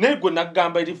naye gwe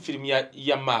nagamba eri film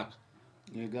ya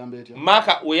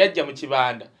Maka we yajja mu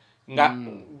kibanda nga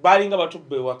balinga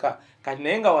batubbe waka kati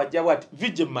naye nga wajja bwati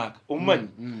vije Maka omumanyi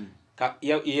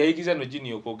yayigiza no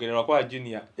junior okwogererwa kwa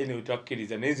junior ene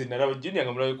utakkiriza nenze nalaba junior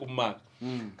nga mulabe ku Maka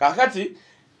kakati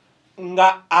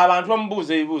nga abantu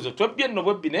bamubuuza ebibuuzo twebye nno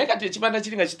bwebbi naye kati ekibanda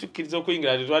kiringa kitukkiriza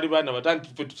okuyingira tetwali baana batanti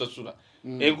tufe tusasula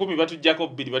 10 batujjako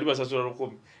 2 bali basasula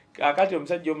 10 kakati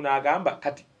omusajja omu n'agamba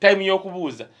kati time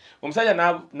y'okubuuza omusajja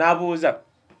n'abuuza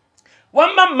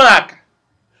wamma Maka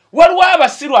waliwo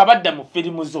abasiru abadda mu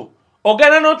firimu zo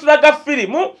ogana n'otulaga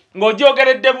firimu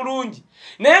ng'ogyogeredde bulungi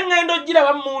naye ngendo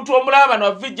ogiraba muntu omulaba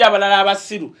bano bavijja abalala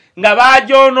abasiru nga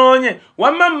baagyonoonye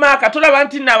wamma Maka tulaba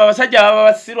nti nno abo abasajja baba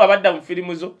basiru abadda mu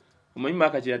firimu zo omanyi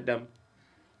Maka kye yaddamu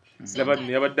laba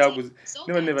nno yabadde aguze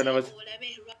ne banne bana basi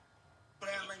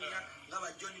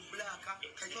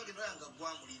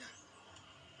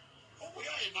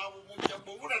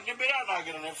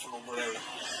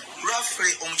Lwaffe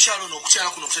omukyalo n'okukyala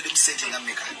kuno kutadde ssente nga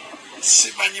mmeka?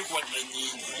 Simanyi kwadde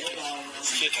nnyingi.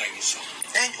 Kyetaagisa.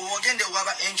 Wagende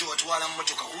waba enje watwala mu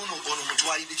mmotoka kuno ono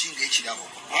mutwalidde ki ng'ekirabo?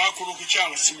 Kuno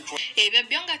kukyala simutwala. Ebyo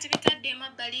byo nga tebitadde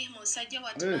emabbali musajja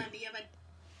watugambye yabadde.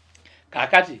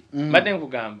 Kaakati mbadde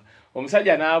nkugamba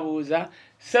omusajja n'abuuza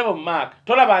ssebo Mark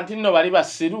tolaba nti nno bali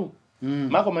basiru?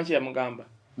 Mark omanyi yamugamba?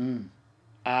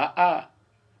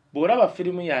 Bw'olaba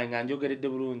firimu yange nga njogeredde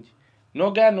bulungi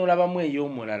n'ogenda n'olabamu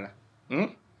ey'omulala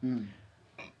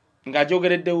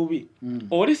ng'agyogeredde bubi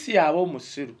oli si yaba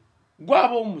omusiru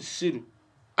gwaba omusiru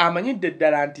amanyidde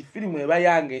ddala nti firimu eba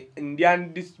yange ndi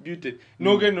undisputed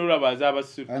n'ogenda n'olaba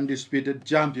az'abasiru undisputed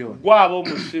champion gwaba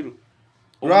omusiru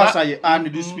Lwasa ye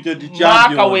undisputed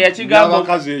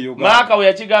champion Maaka we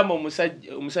yakigamba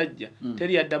omusajja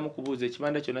teri yaddamu kubuuza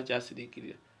ekimanda kyonna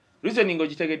kyasiriikirira reasoning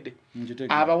ogitegedde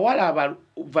abawala aba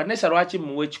Vanessa lwaki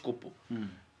muwe ekikopo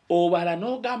obala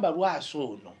n'ogamba Lwasa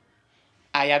ono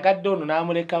ayagadde ono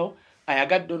n'amulekawo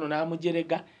ayagadde ono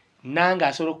n'amujerega nange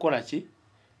asobola okukola ki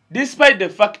despite the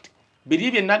fact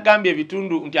biri bye nagambye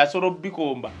ebitundu nti asobola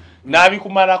obikomba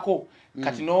n'abikumalako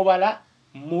kati n'obala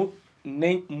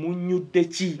munyudde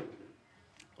ki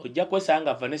ojja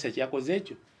kwesanga Vanessa kyakoze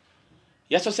ekyo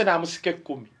yasose n'amusika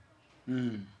 10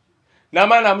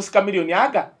 n'amala n'amusika miliyoni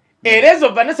aga era ezo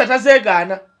Vanessa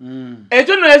tazeegaana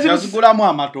ekyo nno yazigulamu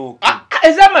amatooke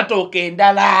ez'amatooke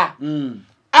endala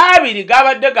abiri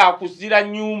gabadde gakuzira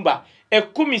nnyumba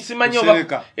 10 simanyi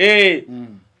oba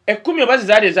 10 oba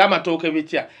zizaali ez'amatooke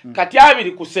bitya kati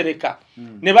abiri kusereka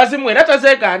ne bazimu era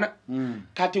tazeegaana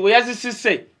kati we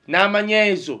yazisise n'amanya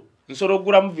ezo nsobola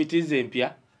okugulamu vitizi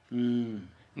empya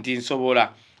nti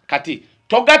nsobola kati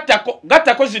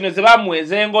gattako zino ze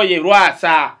bamuweza engoye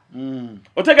Lwasa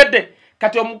otegedde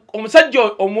kati omusajja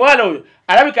omuwala oyo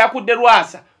alabika yakudde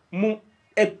Lwasa mu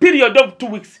a period of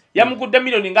 2 weeks yamugudde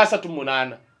miliyoni nga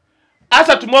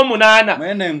 38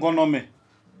 mwene engonome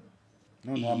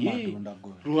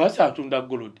Lwasa atunda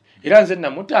gold era nze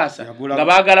namutaasa nga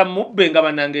baagala mubbe nga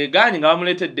banange egaanyi nga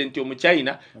bamuleetedde nti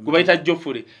omuchina gwe bayita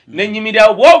Jofure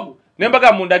n'ennyimirawo bwogu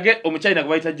nembaga mundage omuchina gwe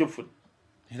bayita Jofure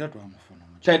era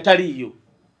twamufuna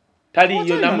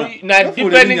taliyo na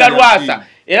dependinga Lwasa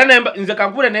era nze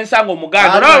kankule n'ensanga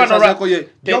omuganda olaba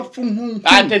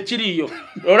ate kiriyo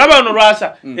olaba ono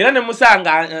Lwasa era ne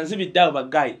musanga nzibiddawo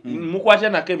bagayi mukwatira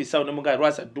nako ebisawo ne mugayi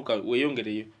Lwasa dduka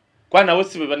weeyongereyo kwa nawo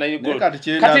sibe banayo gold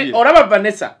kati olaba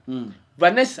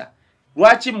Vanessa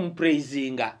lwaki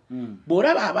mupraisinga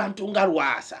bw'olaba abantu nga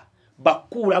Lwasa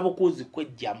bakuula bukuzi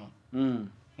kwejjamu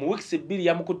mu weeks 2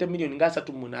 yamukutte miliyoni nga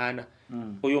 38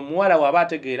 oyo muwala waba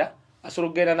ategeera asobola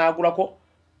okugenda n'agulako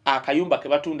akayumba ke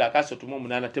batunda aka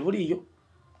 38 tebuliyo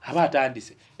aba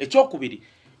atandise ekyokubiri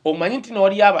omanyi nti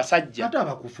n'oliyo abasajja ate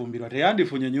abakufumbirwa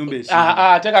teyandifunye nyumba esi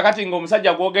teka kati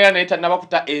ng'omusajja gwogera naye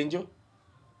tannabakuta enjo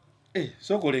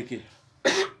sokoleke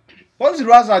Ozi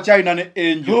Lwasa akyalina ne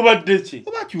enjo obadde ki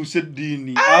oba kyuse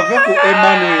eddiini ave ku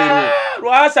Emmanuel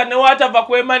Lwasa ne watava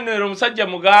ku Emmanuel omusajja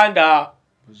muganda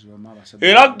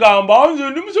era gamba nze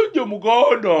ndi musajja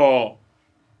muganda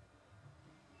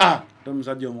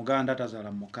omusajja omuganda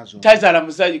tazaala mukazi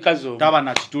taba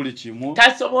na kituli kimu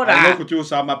tasobola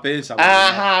okukyusa amapeesa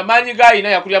amaanyi g'alina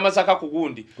yakulya amasaka ku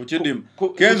gundi ku kidimu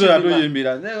kenzo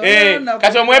yatuyimbira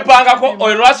kati omwepangako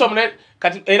oyo Lwasa omune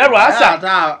kati era Lwasa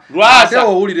ate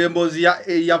owulira emboozi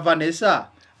ya Vanessa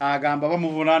agamba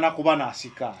bamuvunaana kuba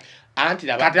n'asika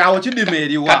kati awo kidima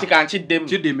eriwa kati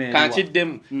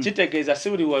kankiddemu kitegeeza si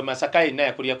buli wa masaka yenna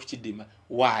yakulya ku kidima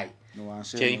why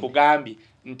kyenkugambye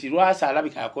nti Lwasa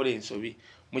alabika yakola ensobi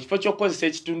mu kifo ky'okukozesa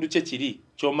ekitundu kye kiri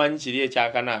ky'omanyi kiri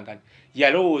ekyakanangani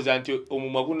yalowooza nti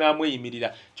omumwa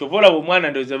gunaamweyimirira kyova olaba omwana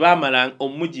ndowooza baamala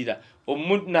omugira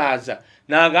omunaaza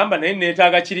n'agamba naye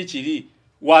neetaaga kiri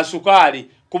wa sukaali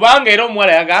kubanga era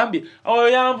omuwala yagambye oyo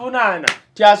yanvunaana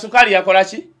ti asukaali yakola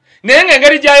ki naye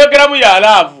ng'engeri gy'ayogeramu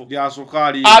yalaavu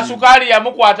asukaali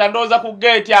yamukwata ndowooza ku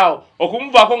geeti awo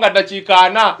okumuvaako nga dakiika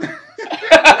 4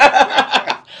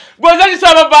 gwozanyisa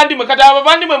abavandimwe kati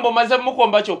abavandimwe mbomaze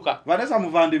mukomba kyokka Vanessa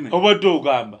muvandimwe obadde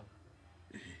ogamba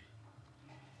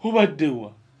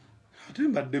obaddewa ate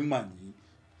mbadde mmanyi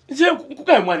nze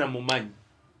nkugaye mwana mumanyi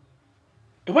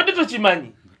obadde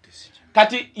tokimanyi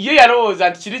kati ye yalowooza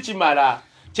nti kiri kimala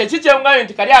kyeki kyengambye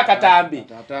nti kali akatambi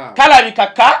kalabika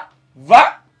ka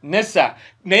Vanessa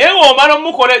naye ng'omala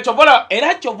omukole kyobola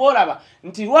era kyoboolaba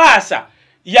nti Lwasa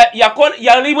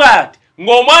yali bwati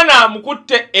ng'omwana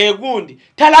amukutte egundi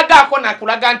talagaako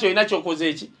nakulaga nti olina kyokoze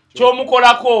eki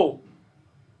kyomukolako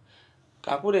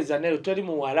kakuleza nayo toli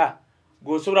muwala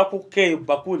g'osobola kukkeeyo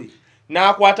bakuli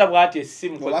n'akwata bw'ati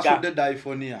essimu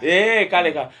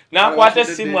kaleka n'akwata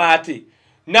essimu ati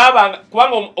n'abanga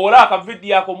kubanga olaba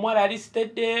akavidiyo ako omuwala yali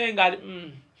sitedde nga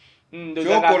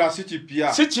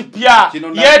si kipya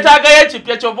yeetaagayo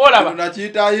ekipya kyova olaba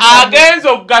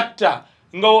agenza okugatta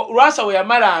nga Lwasa we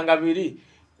yamalanga biri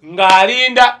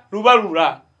ng'alinda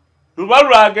lubalula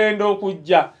agenda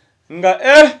okujja nga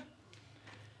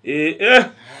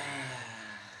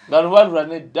nga lubalula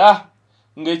nedda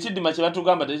ng'ekiddima kye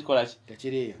batugamba tekikola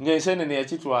ki ng'enseenene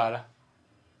yakitwala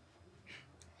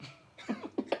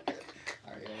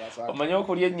omanye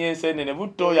okulya ennyo enseenene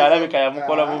butto oyo alabika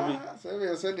yamukola bubi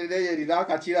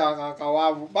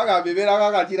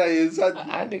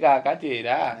anti kaakati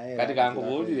era kati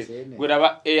kankubuulire gwe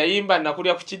laba eyayimba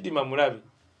nakulya ku kiddima mulabe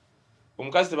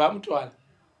omukazi tebamutwala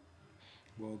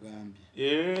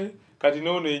kati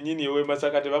noono yennyini ew'e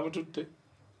Masaka tebamututte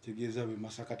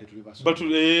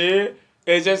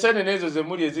ezo enseenene ezo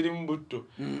zemuli ezirimu butto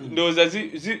ndowooza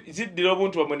ziddira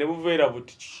obuntu bwamwe ne buveera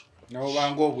buti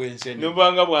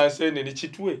nobanga bwanseenene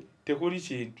kitwe tekuli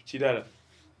kintu kirala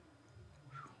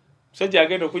musajja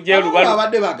agenda okujjayo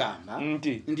abadde bagamba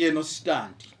nti eno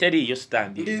sitandi teriyo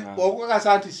sitandi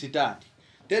okukakasa nti sitandi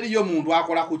teriyo muntu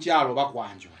akola ku kyalo oba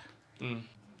kwanjula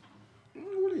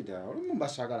olimu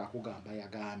basagala kugamba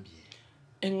yagambye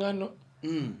eŋŋano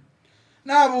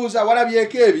n'abuuza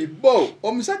walabyeko ebibbo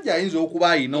omusajja ayinza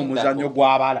okuba ayina omuzannyo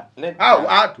gw'abala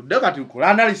tudde kati tukola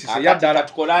analysis eyaddala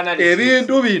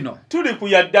ebintu bino tuli ku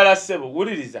yaddala ssebo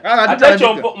wuliriza ate kyo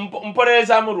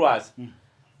mpolereezaamu Lwasa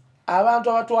abantu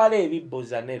abatwala ebibbo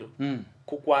zanero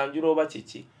ku kwanjula oba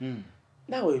kiki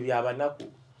naawe ebyabanaku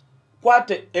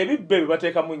kwate ebibbo ebyo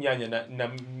bateekamu nnyaanya na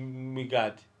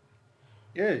migaati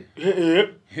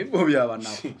ebibbo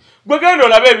byabanaku gwe genda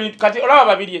olaba ebintu kati olaba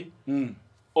babirye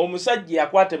omusajja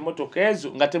yakwata emmotoka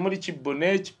ezo nga temuli kibbo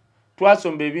n'ekyo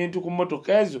twasomba ebintu ku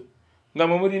mmotoka ezo nga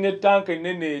mwe muli n'ettanka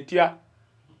ennene etya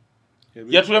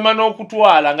yatulema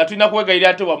n'okutwala nga tulina kwegayira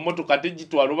ate wa mmotoka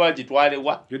tegitwala oba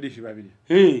bagitwalewa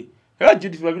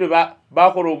Judith Babire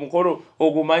bakola omukolo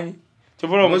ogumanyi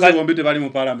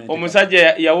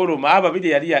omusajja yawuluma ababiri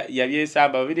yali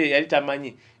yabyesamba babiri yali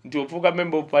tamanyi nti ofuuka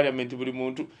member of parliament buli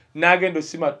muntu n'agenda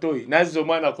osima toyi n'azza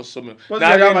omwana ku ssomero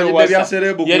yali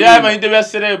amanyidde bya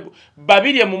serebu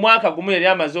babiri mu mwaka gumu yali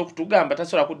amaze okutugamba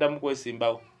tasobola kuddamu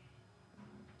kwesimbawo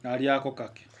alyako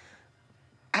kake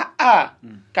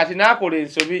kati n'akola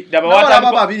ensobi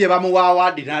babiri bamuwa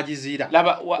awaadi n'agiziira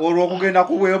olw'okugenda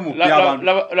kubwemu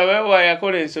laba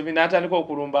yakola ensobi n'atandika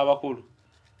okulumba abakulu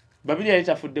babiri yali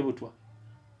tafudde butwa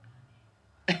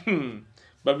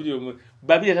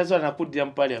babiri tasobola nakuddira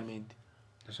mu parliament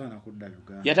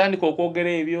yatandika okwogera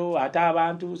ebyo ate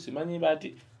abantu simanyi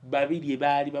bati babiri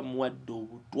baali bamuwadde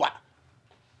obutwa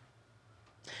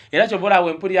era kyobola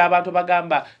wempulira abantu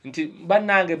bagamba nti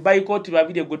bannange bayikooti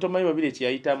babiri gwe tomanyi babiri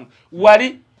kyeyayitamu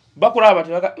wali bakulaba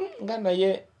bati nga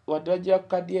naye wadde bajja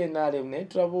kukaddi NRM naye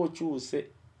tulaba okyuse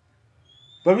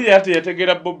babiri ate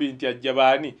yategeera Bobby nti ajja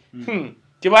baani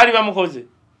tebaali bamukoze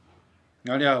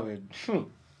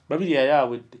babiri yali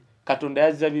awedde Katonda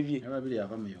yazza bibye babiri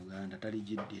ava mu Uganda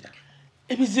taligiddira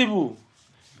ebizibu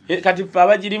kati ffe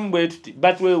abagirimu bwe tuti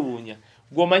batwewuunya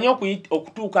gw'omanyi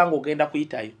okutuuka ng'ogenda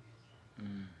kuyitayo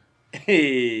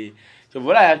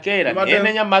kyovola yakeera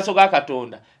neyenenya mu maaso ga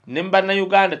Katonda ne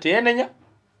mubannayuganda teyenenya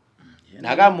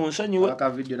naga munsonyiwe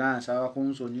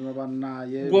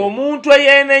ng'omuntu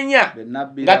eyenenya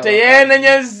nga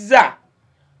teyenenyezza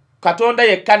Katonda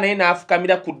yekka naye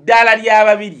n'afukamira ku ddaala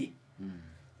ly'ababiri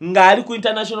ng'ali ku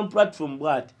international platform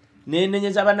bw'ati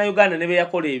nenenyeza bannayuganda ne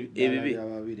beyakola ebibi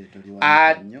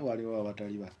waliwo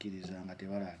abatali bakkiriza nga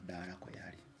tebala ddaala kwe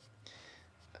yali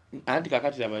anti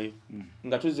kakati labayo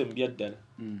nga tuzze mu byaddala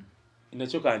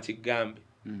nakyo kankigambe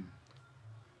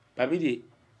babiri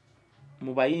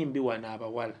mu bayimbi wano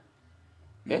abawala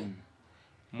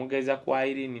mugeza kwa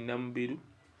Irene Namubiru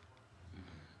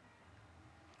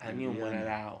ani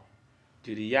omulala awo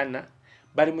Juliana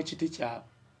bali mu kiti kyabwe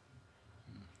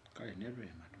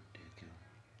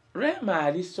Rema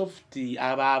ali softi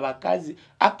abakazi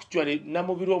actually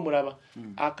Namubiru omulaba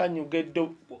akanyugedde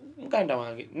muganda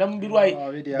wange Namubiru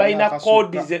bayina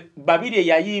codes babiri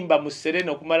yayimba mu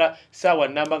Serena okumala sawa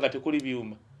namba nga tekuli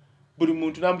byuma buli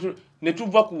muntu ne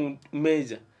tuva ku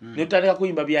meza ne tutandika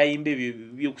kuyimba byayimbe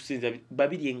by'okusinza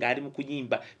babiri ng'ali mu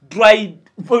kuyimba dry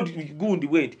gundi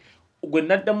went gwe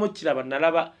naddamu kiraba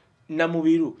nalaba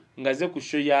Namubiru ngaze ku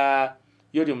show ya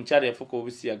yoli omukyala yafuka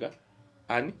obusiyaga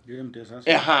ani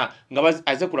nga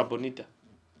aze kula bonita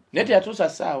nete yatuusa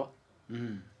saawa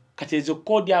kati ezo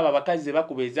kodi abo abakazi ze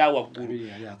bakuba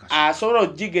ezawaggulu asobola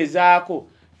ogigezaako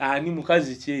ani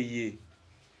mukazi kyeye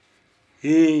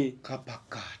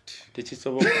kapakati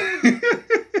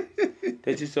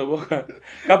tekisoboka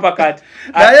kapakati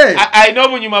ayina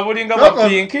obunyuma bulinga bwa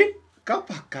pinki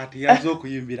kapakati yazo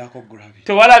okuyimbirako gravity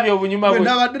tewalabye obunyuma bwe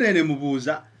nabadde ne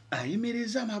mubuuza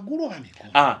ayimiriza amagulu amiko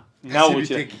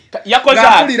nawe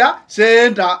yakozulira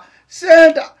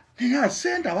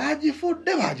senta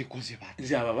bagifudde bagikoze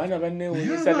bati aba baana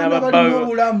banneewunyisa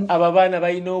aba baana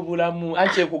balina obulamu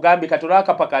anti ekugambye katolwa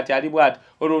kapakati ali bwati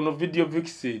olwo video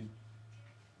vixen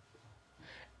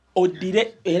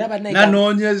odire era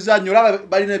nanoonyeza nnyo olaba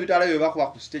balina ebitala bye bakuba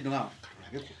ku stage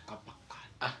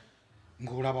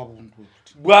ng'olaba buntu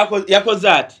yakoze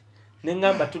ati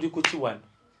neŋŋamba tuli ku kiwano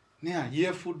naye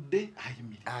yeefudde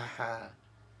ayimira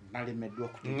nalemeddwa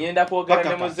ngenda kwogera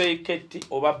ne muzeiketi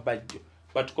oba bajjo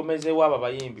batukomezeewo abo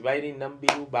abayimbi balina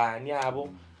Nambiru baani abo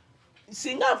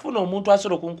singa nfuna omuntu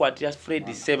asobola okunkwatira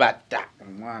Fred Sebatta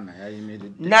omwana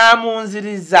yayimiridde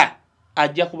n'amunziriza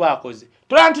ajja kuba akoze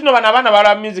tola ntino bano abaana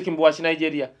balaba music mbuwa ki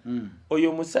Nigeria oyo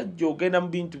omusajja ogenda mu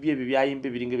bintu byebyo byayimba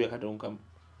ebiringa byakatonkamu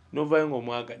novayo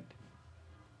ng'omwagadde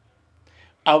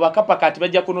abo bakapakati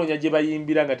bajja kunoonya gye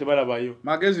bayimbira nga tebalabayo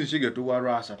magezi kige tuwa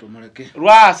Lwasa tumuleke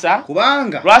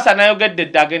Lwasa nayogedde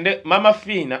dde agende mama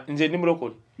Fiina nze ndi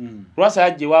mulokole Lwasa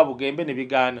yajje wa Bugembe ne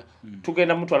bigaana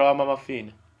tugenda mutwala wa mama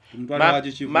Fiina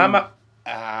mama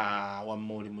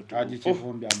wamuli mutu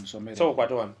Kivumbi amusomera so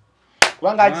kwata wano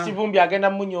kubanga Kivumbi agenda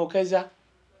munyokeza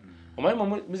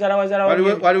omanyi muzala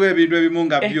waliwo ebintu ebimu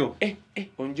nga byo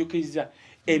onjukiza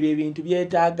ebyo ebintu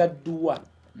byetaagaddwa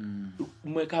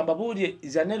mwekamba buulye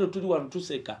Zanero tuli wano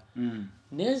tuseka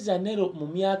naye Zanero mu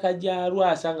myaka gya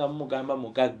Lwasa nga mumugamba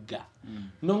mugagga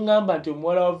noŋŋamba nti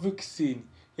omuwala wa Vixen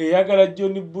eyagala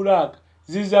John Black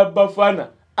ziza Bafana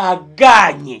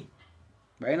aganye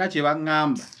balina kye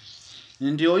baŋŋamba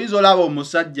nti oyinza olaba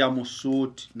omusajja mu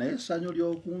suuti naye essanyu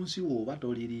ly'okunsi wooba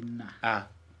tolirina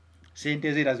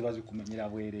sente ze era ziba zikumenyera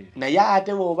bwereere naye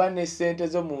ate bw'oba ne ssente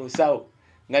zo mu nsawo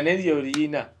nga neryo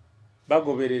liyina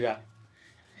bagoberera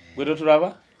gwe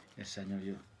totulaba essanyu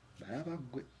lyo balaba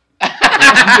ggwe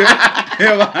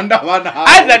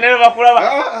Zanero bakulaba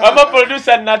baba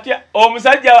producer natya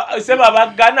omusajja sema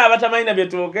bagana abatamayina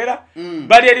byetwogera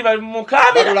bali eri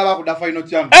mukabe balaba ku da final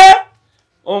champ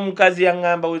omukazi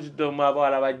yaŋŋamba wisdom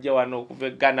abawala bajja wano okuva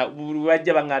Ghana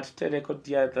bajja bangatutereko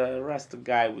the rust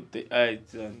guy with the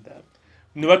eyes and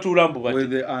ne batuula mbu with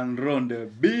the unround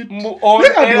beat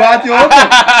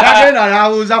kagenda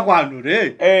n'abuuza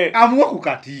kwanure amuwa ku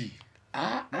kati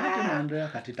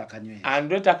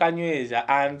Andre takanyweza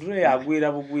Andre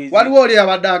agwira bugwizi waliwo oli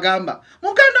abadde agamba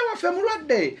muganda waffe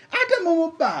mulwadde ate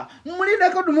mumubba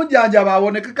mulindeko tumujjanjaba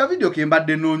aboneke ka video ke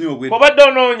mbadde noonya ogwe obadde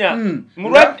onoonya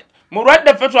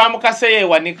mulwadde ffe twamukase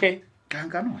yeewanike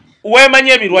kankanoonye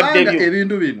weemanye ebirwadde byo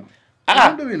ebintu bino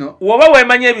woba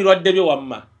weemanye ebirwadde byo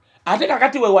wamma ate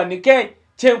kakati weewanike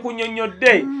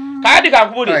kyenkunyonnyodde kakati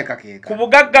kakubuli ku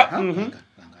bugagga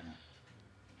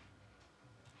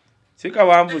sika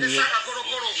wambulire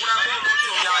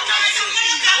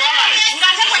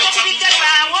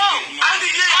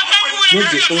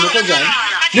onokozani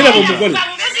nina bomugole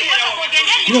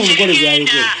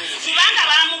byayogera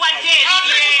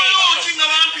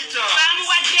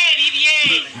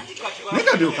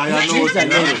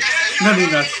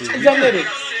Zanero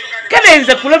kale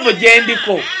nze ku level gye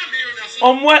ndiko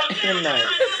omwa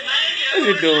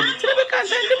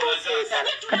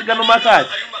kati gano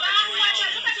makati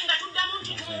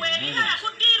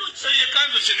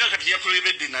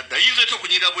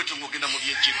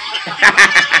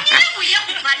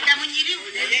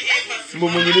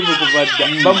Munyirivu kubadda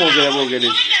bamwogera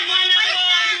bwogereza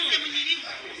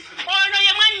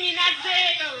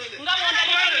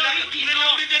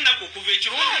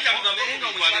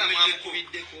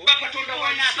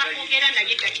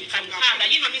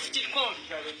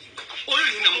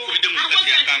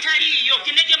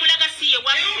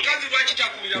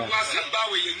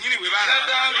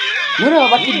Nuna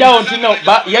bakiddawo ntino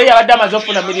yeye abadde amaze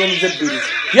okufuna miliyoni ze2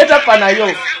 yetafa nayo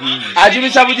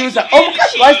ajubisa bujusa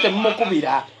omukazi lwaki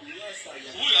temumukubira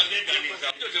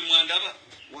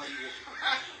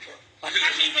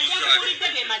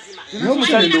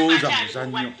n'omusajja ndowooza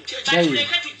muzannyo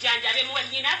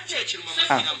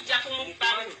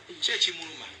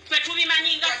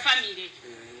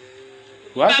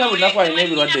Lwasa lunaku alina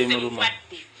ebirwadde ebimuluma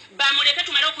bamuleke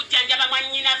tumale okujjanjaba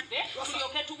mwannyinaffe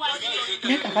tulyoke tuwaze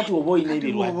naye kakati oba olina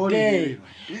ebirwadde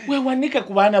weewanike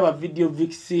ku baana ba video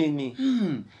vixen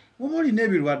oba olina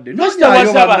ebirwadde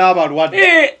nonyayo banna abalwadde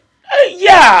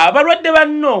ya abalwadde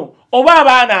banno oba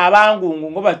abaana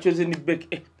abangungu ngo bacyoze ni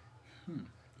beke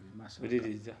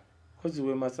uliriza kozi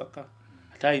we Masaka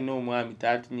ate alina omwami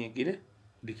taatinyigire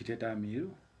dikiteta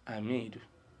Amiru Amiru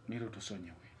Nero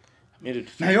Tusonyiwe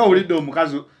naye owulidde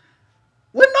omukazi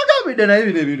wenagambidde naye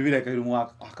bino ebintu birekerimu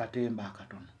akatemba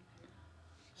akatono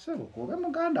sebo kobe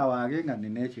muganda wange nga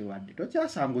nina ekirwadde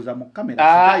tokyasanguza mu kamera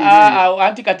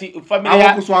anti kati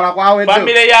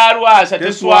famire ya Lwasa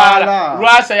teswala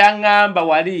Lwasa yaŋŋamba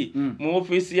wali mu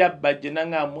ofiisi ya bajje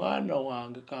nanga mwana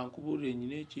wange kankubulire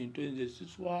nyina ekintu nze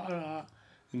siswala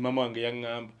mama wange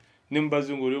yaŋŋamba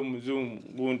nimbazungu oli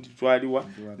omuzungu nti twaliwa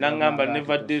naŋŋamba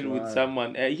never deal with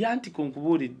someone yanti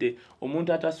kunkubulidde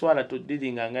omuntu ataswala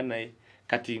toddiringanga naye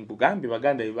kati nkugambe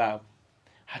baganda ebaabo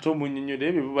ate omunnyonnyole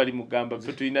ebyo bali mugamba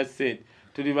ffe tulina ssente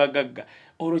tuli bagagga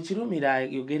olwo kirumira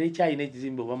yogera ekyalina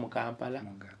ekizimbe oba mu Kampala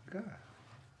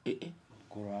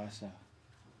Lwasa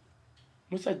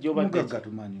musajja obadde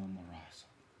tumanyi omulwasa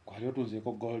kwali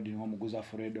otunzeeko gold ng'omuguza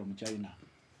Fred omu China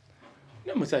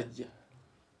ne musajja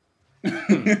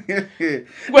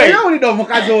naye owulidde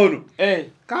omukazi ono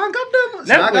kankaddemu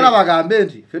saagala bagambe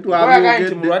nti ffe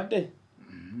twabyogeddemulwadde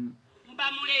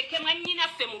bamuleke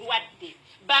mwannyinaffe mulwadde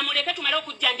bamuleke tumale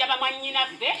okujjanjaba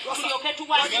mwannyinaffe tulyoke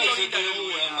tuwase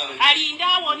alinde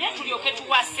awone tulyoke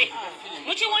tuwase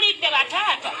mukiwulidde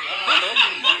bataata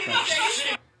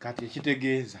kati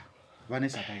ekitegeeza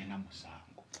Vanessa talina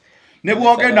musango ne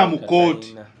bwogenda mu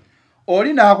kooti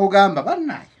oli naakugamba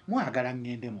bannaye mwagala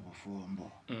ŋŋende mu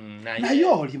bufumbo naye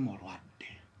oli mulwadde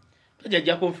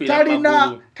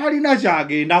talina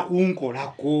kyagenda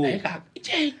kunkolako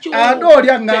ate oli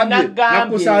aŋŋambye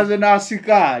nakusanze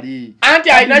n'asikaali anti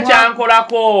alina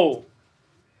kyankolako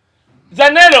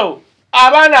Zanero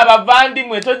abaana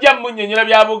abavandimwe tojja munnyonnyola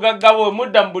bya bugagga bwe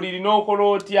mudda mu buliri n'okola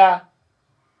otya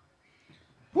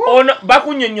ono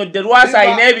bakunnyonnyodde Lwasa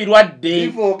alina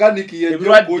ebirwadde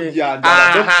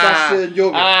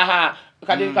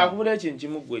kati kakubula ekintu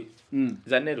kimu gwe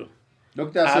Zanero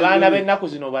abaana b'ennaku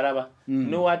zino balaba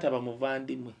nowaataba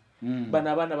muvandimwe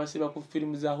bano abaana basiba ku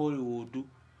firimu za Hollywood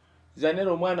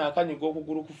Zanero omwana akanyuga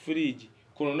okugulu ku firiigi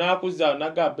kuno n'akuzaawo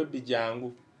naga bebi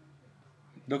jangu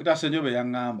Dr. Senjobe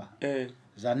yaŋŋamba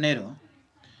Zanero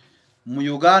mu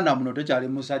Uganda muno tekyali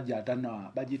musajja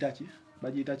atana bagiyita ki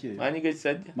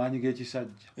maanyi g'ekisajja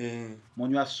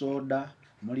munywa soda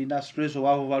mulina stress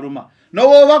owavu baluma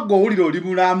n'owoobagga owulira oli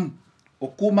mulamu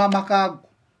okuuma amakaago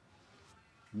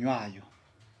nywayo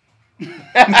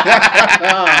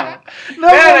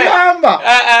namugamba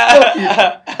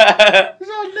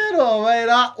Zanero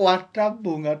obeera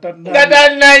watabbu nga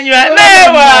tannanywa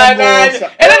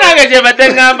era nange kyebadde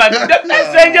ŋŋamba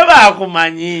Senjobe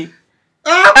bakumanyi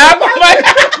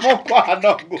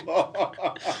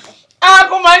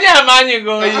akumanyi amaanyi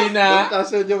g'oyina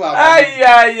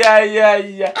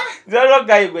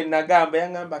zalwagayi gwe nagamba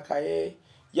yaŋŋamba Kaye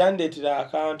yandeetera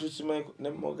akantu simanyi ne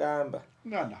mugamba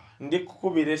ndi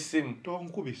kukubira essimu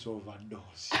tonkubisa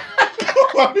overdose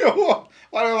waliwo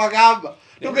bagamba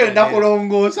tugenda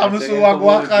kulongoosa musuwa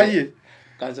gwa Kaye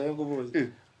kansabe nkubuuza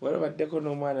walabaddeko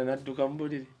n'omwana nadduka mu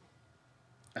buliri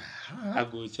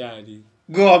agokyali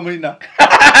gwe wamulina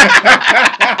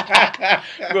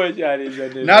gokyali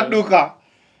nadduka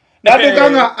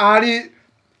nga ali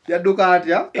yadduka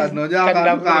atya kanonya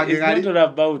akantu kange kali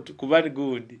kuba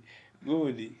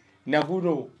gundi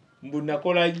naguno mbu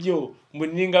nakola nnyo mbu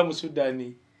nninga mu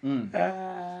Sudani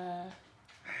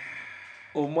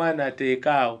omwana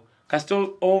ateekaawo kasita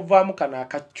ovaamu kano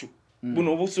akaccu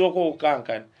buno obusooka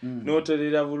okukankana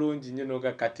n'oterera bulungi nnyo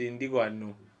noga kati ndi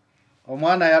wano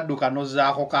omwana yadduka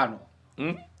nozzaako kano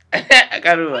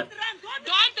kaluba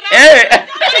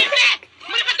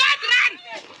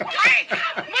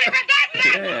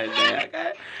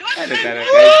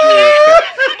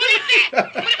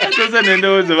sasa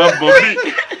nendowooza babbobi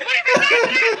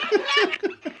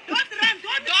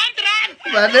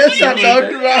Vanessa,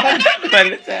 don't run.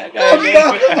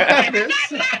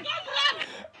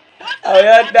 Oh,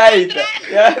 you died.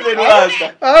 Yeah, Lwasa.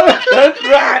 Don't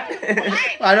run.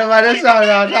 Vanessa,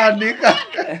 anatandika.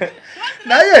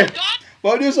 Naye,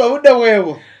 producer udde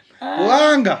weewo.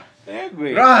 Wanga.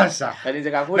 Lwasa.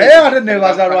 Naye ate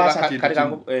nebaza Lwasa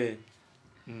kintu.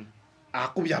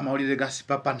 Akubya amawulire ga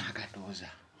sipapa n'agatooza.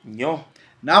 Nnyo.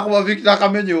 Nakuba Victor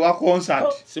Kamenyi wa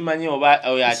concert. Simanyi oba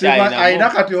oyakyayina. Ayina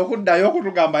kati okuddayo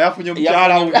okutugamba yafunye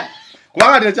mukyala we.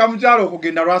 Kubanga tekya mukyala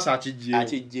okugenda Lwasa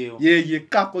akijjeewo.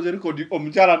 Yekka akoze record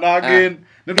omukyala n'agenda.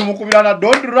 Ne tumukubirana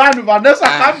don't run Vanessa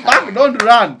come back don't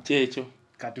run. Kyekyo.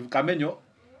 Kati Kamenyo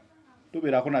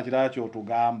tubeerako na kirala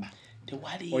ky'otugamba.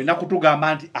 Tewali. Olina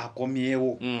kutugamba nti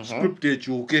akomyewo. Script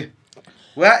ekyuke.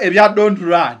 Where ebya don't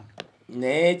run.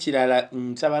 Naye kirala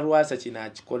nsaba Lwasa kino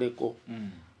akikoleko.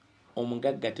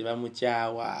 Omugagga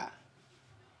tebamukyawa.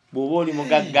 bw'oba oli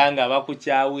mugagga nga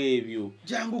bakukyawa ebyo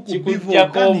jangu ku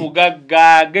kikujjako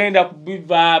omugagga genda ku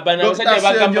biva banabasajja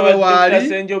bagamba Dr.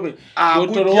 Senjobe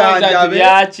otolowooza nti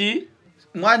byaki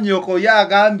mwanyoko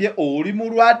yagambye oli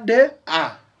mulwadde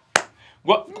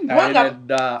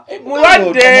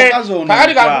mulwadde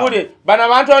kakati kakule bano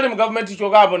abantu abali mu gavumenti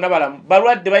kyokka bonna balamu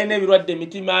balwadde balina ebirwadde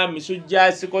emitima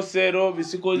misujja sikosero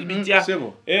bisiko bitya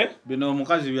bino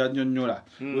omukazi byannyonnyola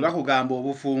bwe bakugamba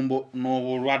obufumbo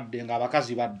n'obulwadde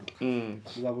ng'abakazi badduka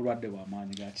buba bulwadde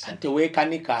bw'amaanyi gakisa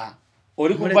teweekanika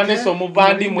oli ku Vanessa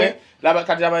omuvandimwe laba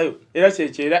kati labayo era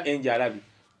kyekyera enjalabi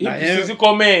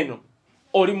sizikoma eno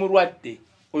oli mulwadde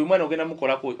oyo mwana ogenda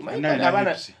mukolako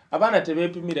abaana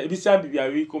tebeepimira ebisambi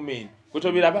byabwe bikomeni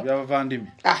gwetobiraba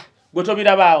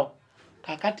gwetobirabaawo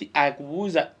kakati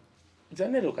akubuuza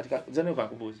zanero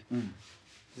kakubuuza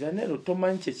zanero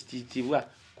tomanyi kyekitiitibwa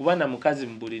kuba na mukazi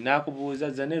mbuli n'akubuuza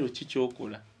zanero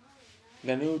kikyokola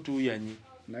nga naye otuuyanyi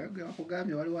naye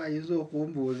akugambye waliwo ayinza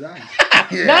okumbuuza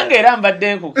nange era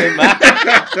mbadde nkukema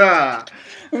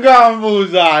nga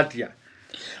mbuuza atya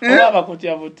oba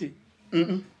abakutya buti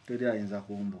teri ayinza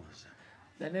kumbuuza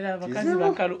zanera abakazi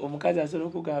bakalu omukazi asobola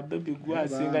okugamba bebi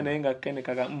gwasinga naye nga kene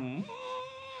kaka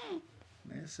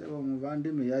naye sebo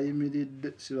omuvandimwe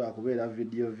yayimiridde si lwakubeera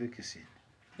video vaccine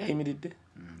yayimiridde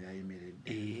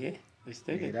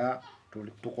era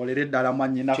tukolere eddala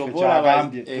mwannyinaffe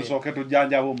kyagambye tusooke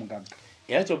tujjanjaba omugagga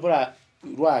era kyobola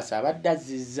Lwasa abadde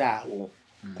azzizaawo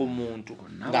ku muntu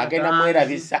ng'agenda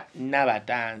mwerabisa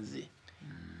n'abatanzi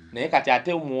naye kati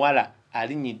ate omuwala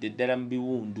alinyidde ddala mu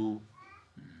biwundu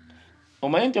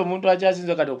omanyi nti omuntu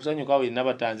akyasinza kati okusanyuka we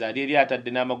n'abatanzi ali eri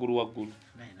atadde n'amagulu waggulu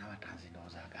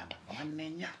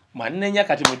mwannenya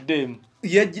kati muddeemu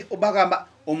bagamba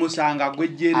omusanga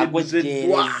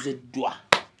gwejjerezeddwa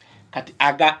kati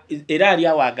era ali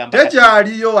awo agamba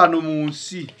tekyaliyo wano mu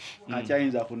nsi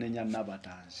akyayinza kunenya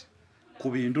n'abatanzi ku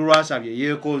bintu Lwasa bye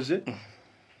yeekoze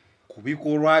ku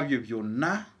bikolwa bye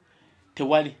byonna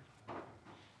tewali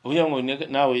obuyongo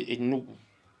naawe ennugu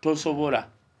tosobola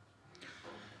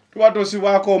tuba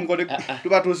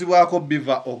tosibwako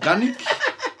biva organic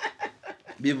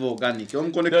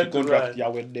omuconnect contract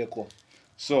yaweddeko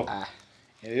so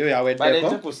eyo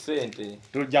yaweddeko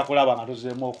tujja kulaba nga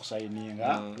tuzeemu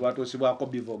okusayininga tuba tosibwako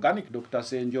biva organic Dr.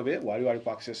 Senjobe wali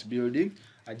ku access building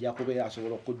ajja kubeera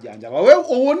asobola okujjanjaba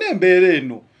owona embeera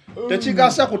eno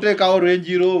tekigasa kuteekawo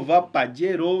Range Rover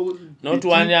Pajero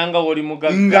n'otwanyanga oli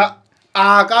mugagga nga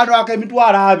akantu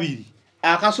ak'emitwalo 2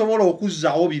 akasobola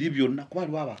okuzzaawo biri byonna kuba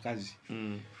aliwo abakazi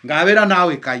ng'abeera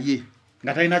naawe Kaye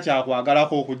nga talina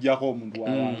kyakwagalako okuggyako omuntu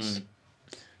wawansi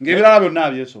ng'ebirala byonna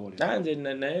abyesobolera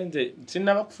naye nze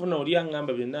sinnaba kufuna oli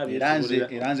aŋŋamba byonna abyesobolera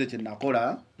era nze kye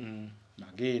nakola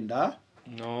nagenda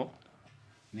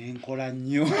nenkola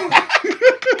nnyo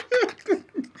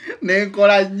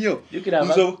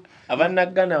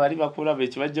abanaggana bali bakulaba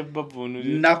ekibajja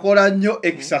bavuunulira nakola nnyo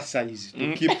exercise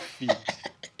to keep fit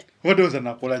odooza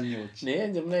nakola nnyo ki naye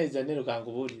nze munayiza nero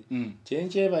kankubuulire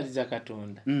kyenkyebaliza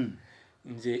Katonda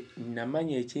nze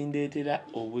namanya ekindeetera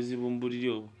obuzibu mu buliri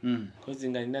obwo kozi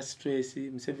nga nina stress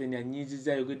Museveni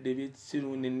anyiizizza ayogedde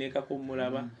ebyekisiru nenneekako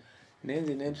mulaba naye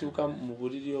nze nentuuka mu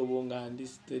buliri obwo nga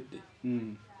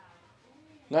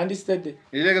ndisitedde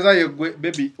eregeza yeggwe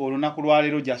bebi olunaku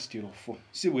lwaleero just rofu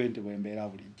si bwe nti bwembeera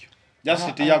bulijjo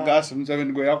just tiyagasi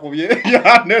Museveni gwe yakubye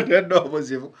yanetedde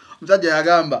obuzibu omusajja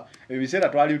yagamba ebiseera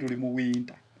twali tuli mu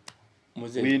winter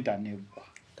neggwa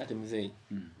kati muzeeyi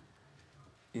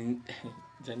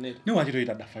newaki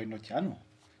toyita dda final channel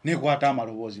nekwata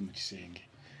amaloboozi mu kisenge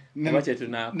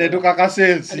netukakasa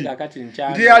ensi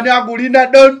nti ani agulinda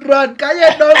don't run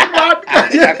Kaye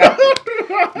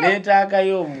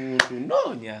neetaagayo omuntu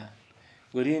noonya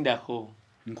gwelindako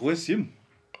nkuwa essimu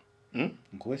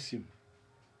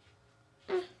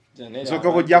nsooka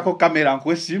okuggyako kamera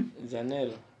nkuwa essimu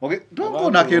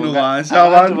tonkonako eno wansi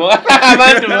abantu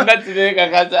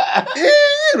bongatirekakasa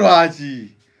lwaki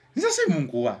nze simu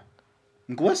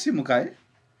nkuwa simu Kaye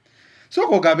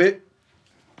sooka ogabe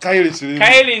Kaye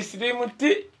sirimu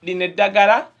ti lino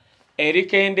eddagala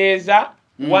erikendeeza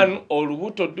one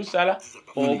olubuto dusala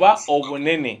oba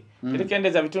obunene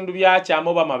erikendeeza bitundu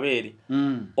byakyama oba mabeere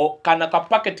kana ka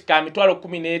packet ka mitwalo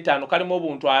 15 kalimu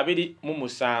obuntu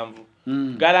 27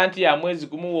 garanti ya mwezi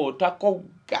gumu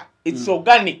wotakogga it's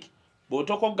organic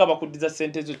bwotokogga bakudiza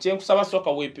sente zo kyenkusaba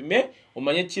sooka weepime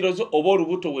omanye kirozo oba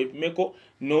olubuto weepimeko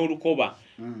n'olukoba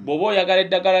bw'oba oyagala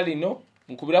eddagala lino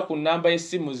nkubira ku namba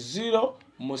y'essimu 0704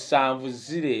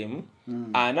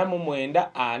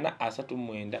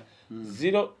 49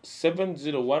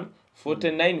 0701 49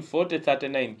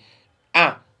 40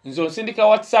 39 nzo nsindika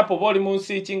WhatsApp oba oli mu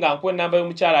nsi ki nga nkuwa ennamba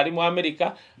y'omukyala ali mu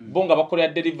America bo nga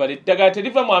bakolera delivery eddagala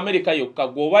teriva mu America yokka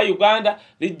gwoba Uganda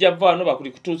lijja va wano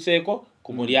bakuli kutuuseeko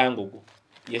ku mulyango gwo.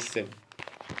 Yes sir.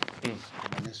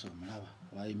 Vanessa omulaba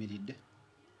wayimiridde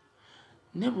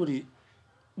ne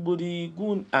buli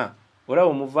gundi olaba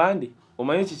omuvande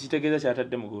omanyi kikitegeeza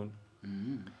kyatadde mu gundi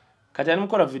kati ani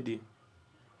mukola video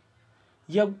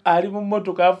ali mu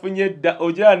mmotoka afunye dda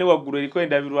ojala ne waggulu eriko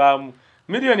endabirwamu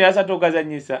miliyoni 3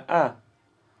 okazanyisa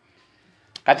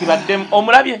kati badde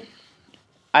omulabye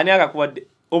ani akakuwadde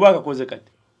oba akakoze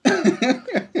kati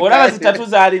olaba zitatu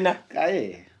zaalina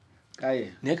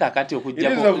Kaye naye kakati okujja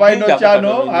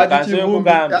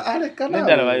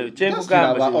nendala bayo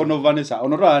kyenkugamba ono Vanessa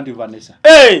ono anti Vanessa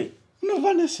no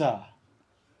Vanessa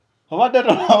obadde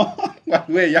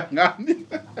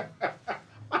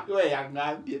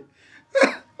weyangambye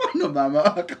ono mama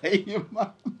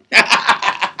wakayima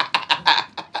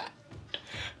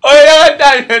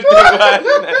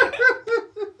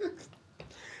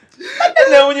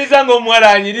newunyiza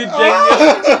ng'omuwala anyiridde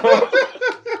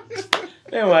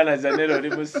nnyo mwana zanero oli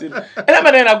musiru era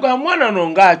manene nagwa mwana ono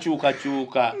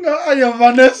ng'akyukakyuka ayo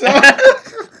Vanessa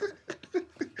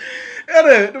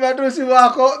ere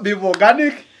tubatuusibwako Biv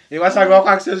Organic ewasangibwa ku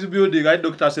Access Building ali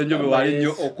Dr. Senjobe wali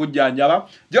nnyo okujjanjaba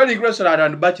Joining Restaurant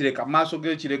and Bar kireka maaso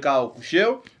g'ekireka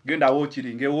okusheo genda wo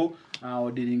kiringewo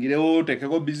odiringirewo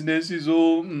tekeko business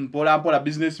zo mpola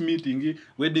business meeting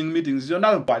wedding meetings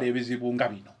zonna mpala ebizibu nga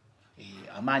bino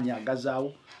amaanyi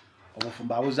agazaawo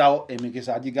obufumba abuzaawo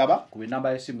emikisa agigaba ku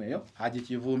namba y'essimu eyo Haji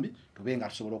Kivumbi tubenga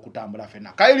tusobola okutambula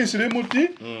fena Kaye Sirimuti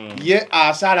ye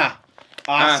asala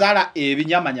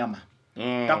ebinyamanyama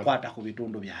takwata ku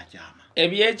bitundu bya kyama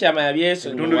ebyekyama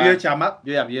yabyesonyiwa bitundu byekyama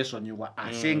byo yabyesonyiwa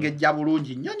asengejja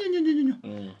bulungi nnyo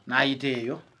n'ayita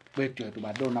eyo bwetyo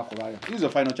tubadde olunaku lwayo izo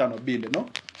final channel binde no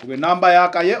kube namba ya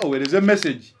Kaye owereze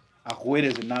message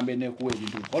akuweereze namba enekuwa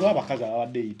ebintu waliwo abakazi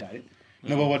ababadde eyitale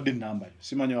nabo wadde namba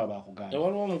simanyi waba akugamba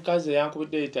waliwo omukazi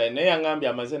yankubidde eyitale naye yangambye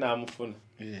amaze n'amufuna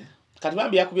kati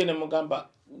bambi yakubye ne mugamba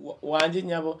wanje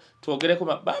nyabo twogereko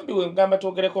bambi we ngamba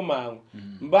twogereko mangu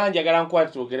mbanjagala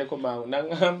nkwati twogereko mangu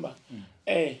nangamba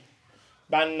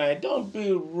banna don't be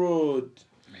rude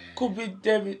kubi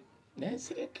David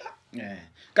nesireka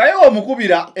Kaye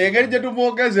omukubira engeri gye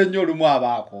tumwogeze nnyo olumu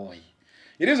abaakoyi.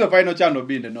 It is a final channel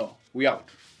binde no we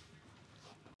out.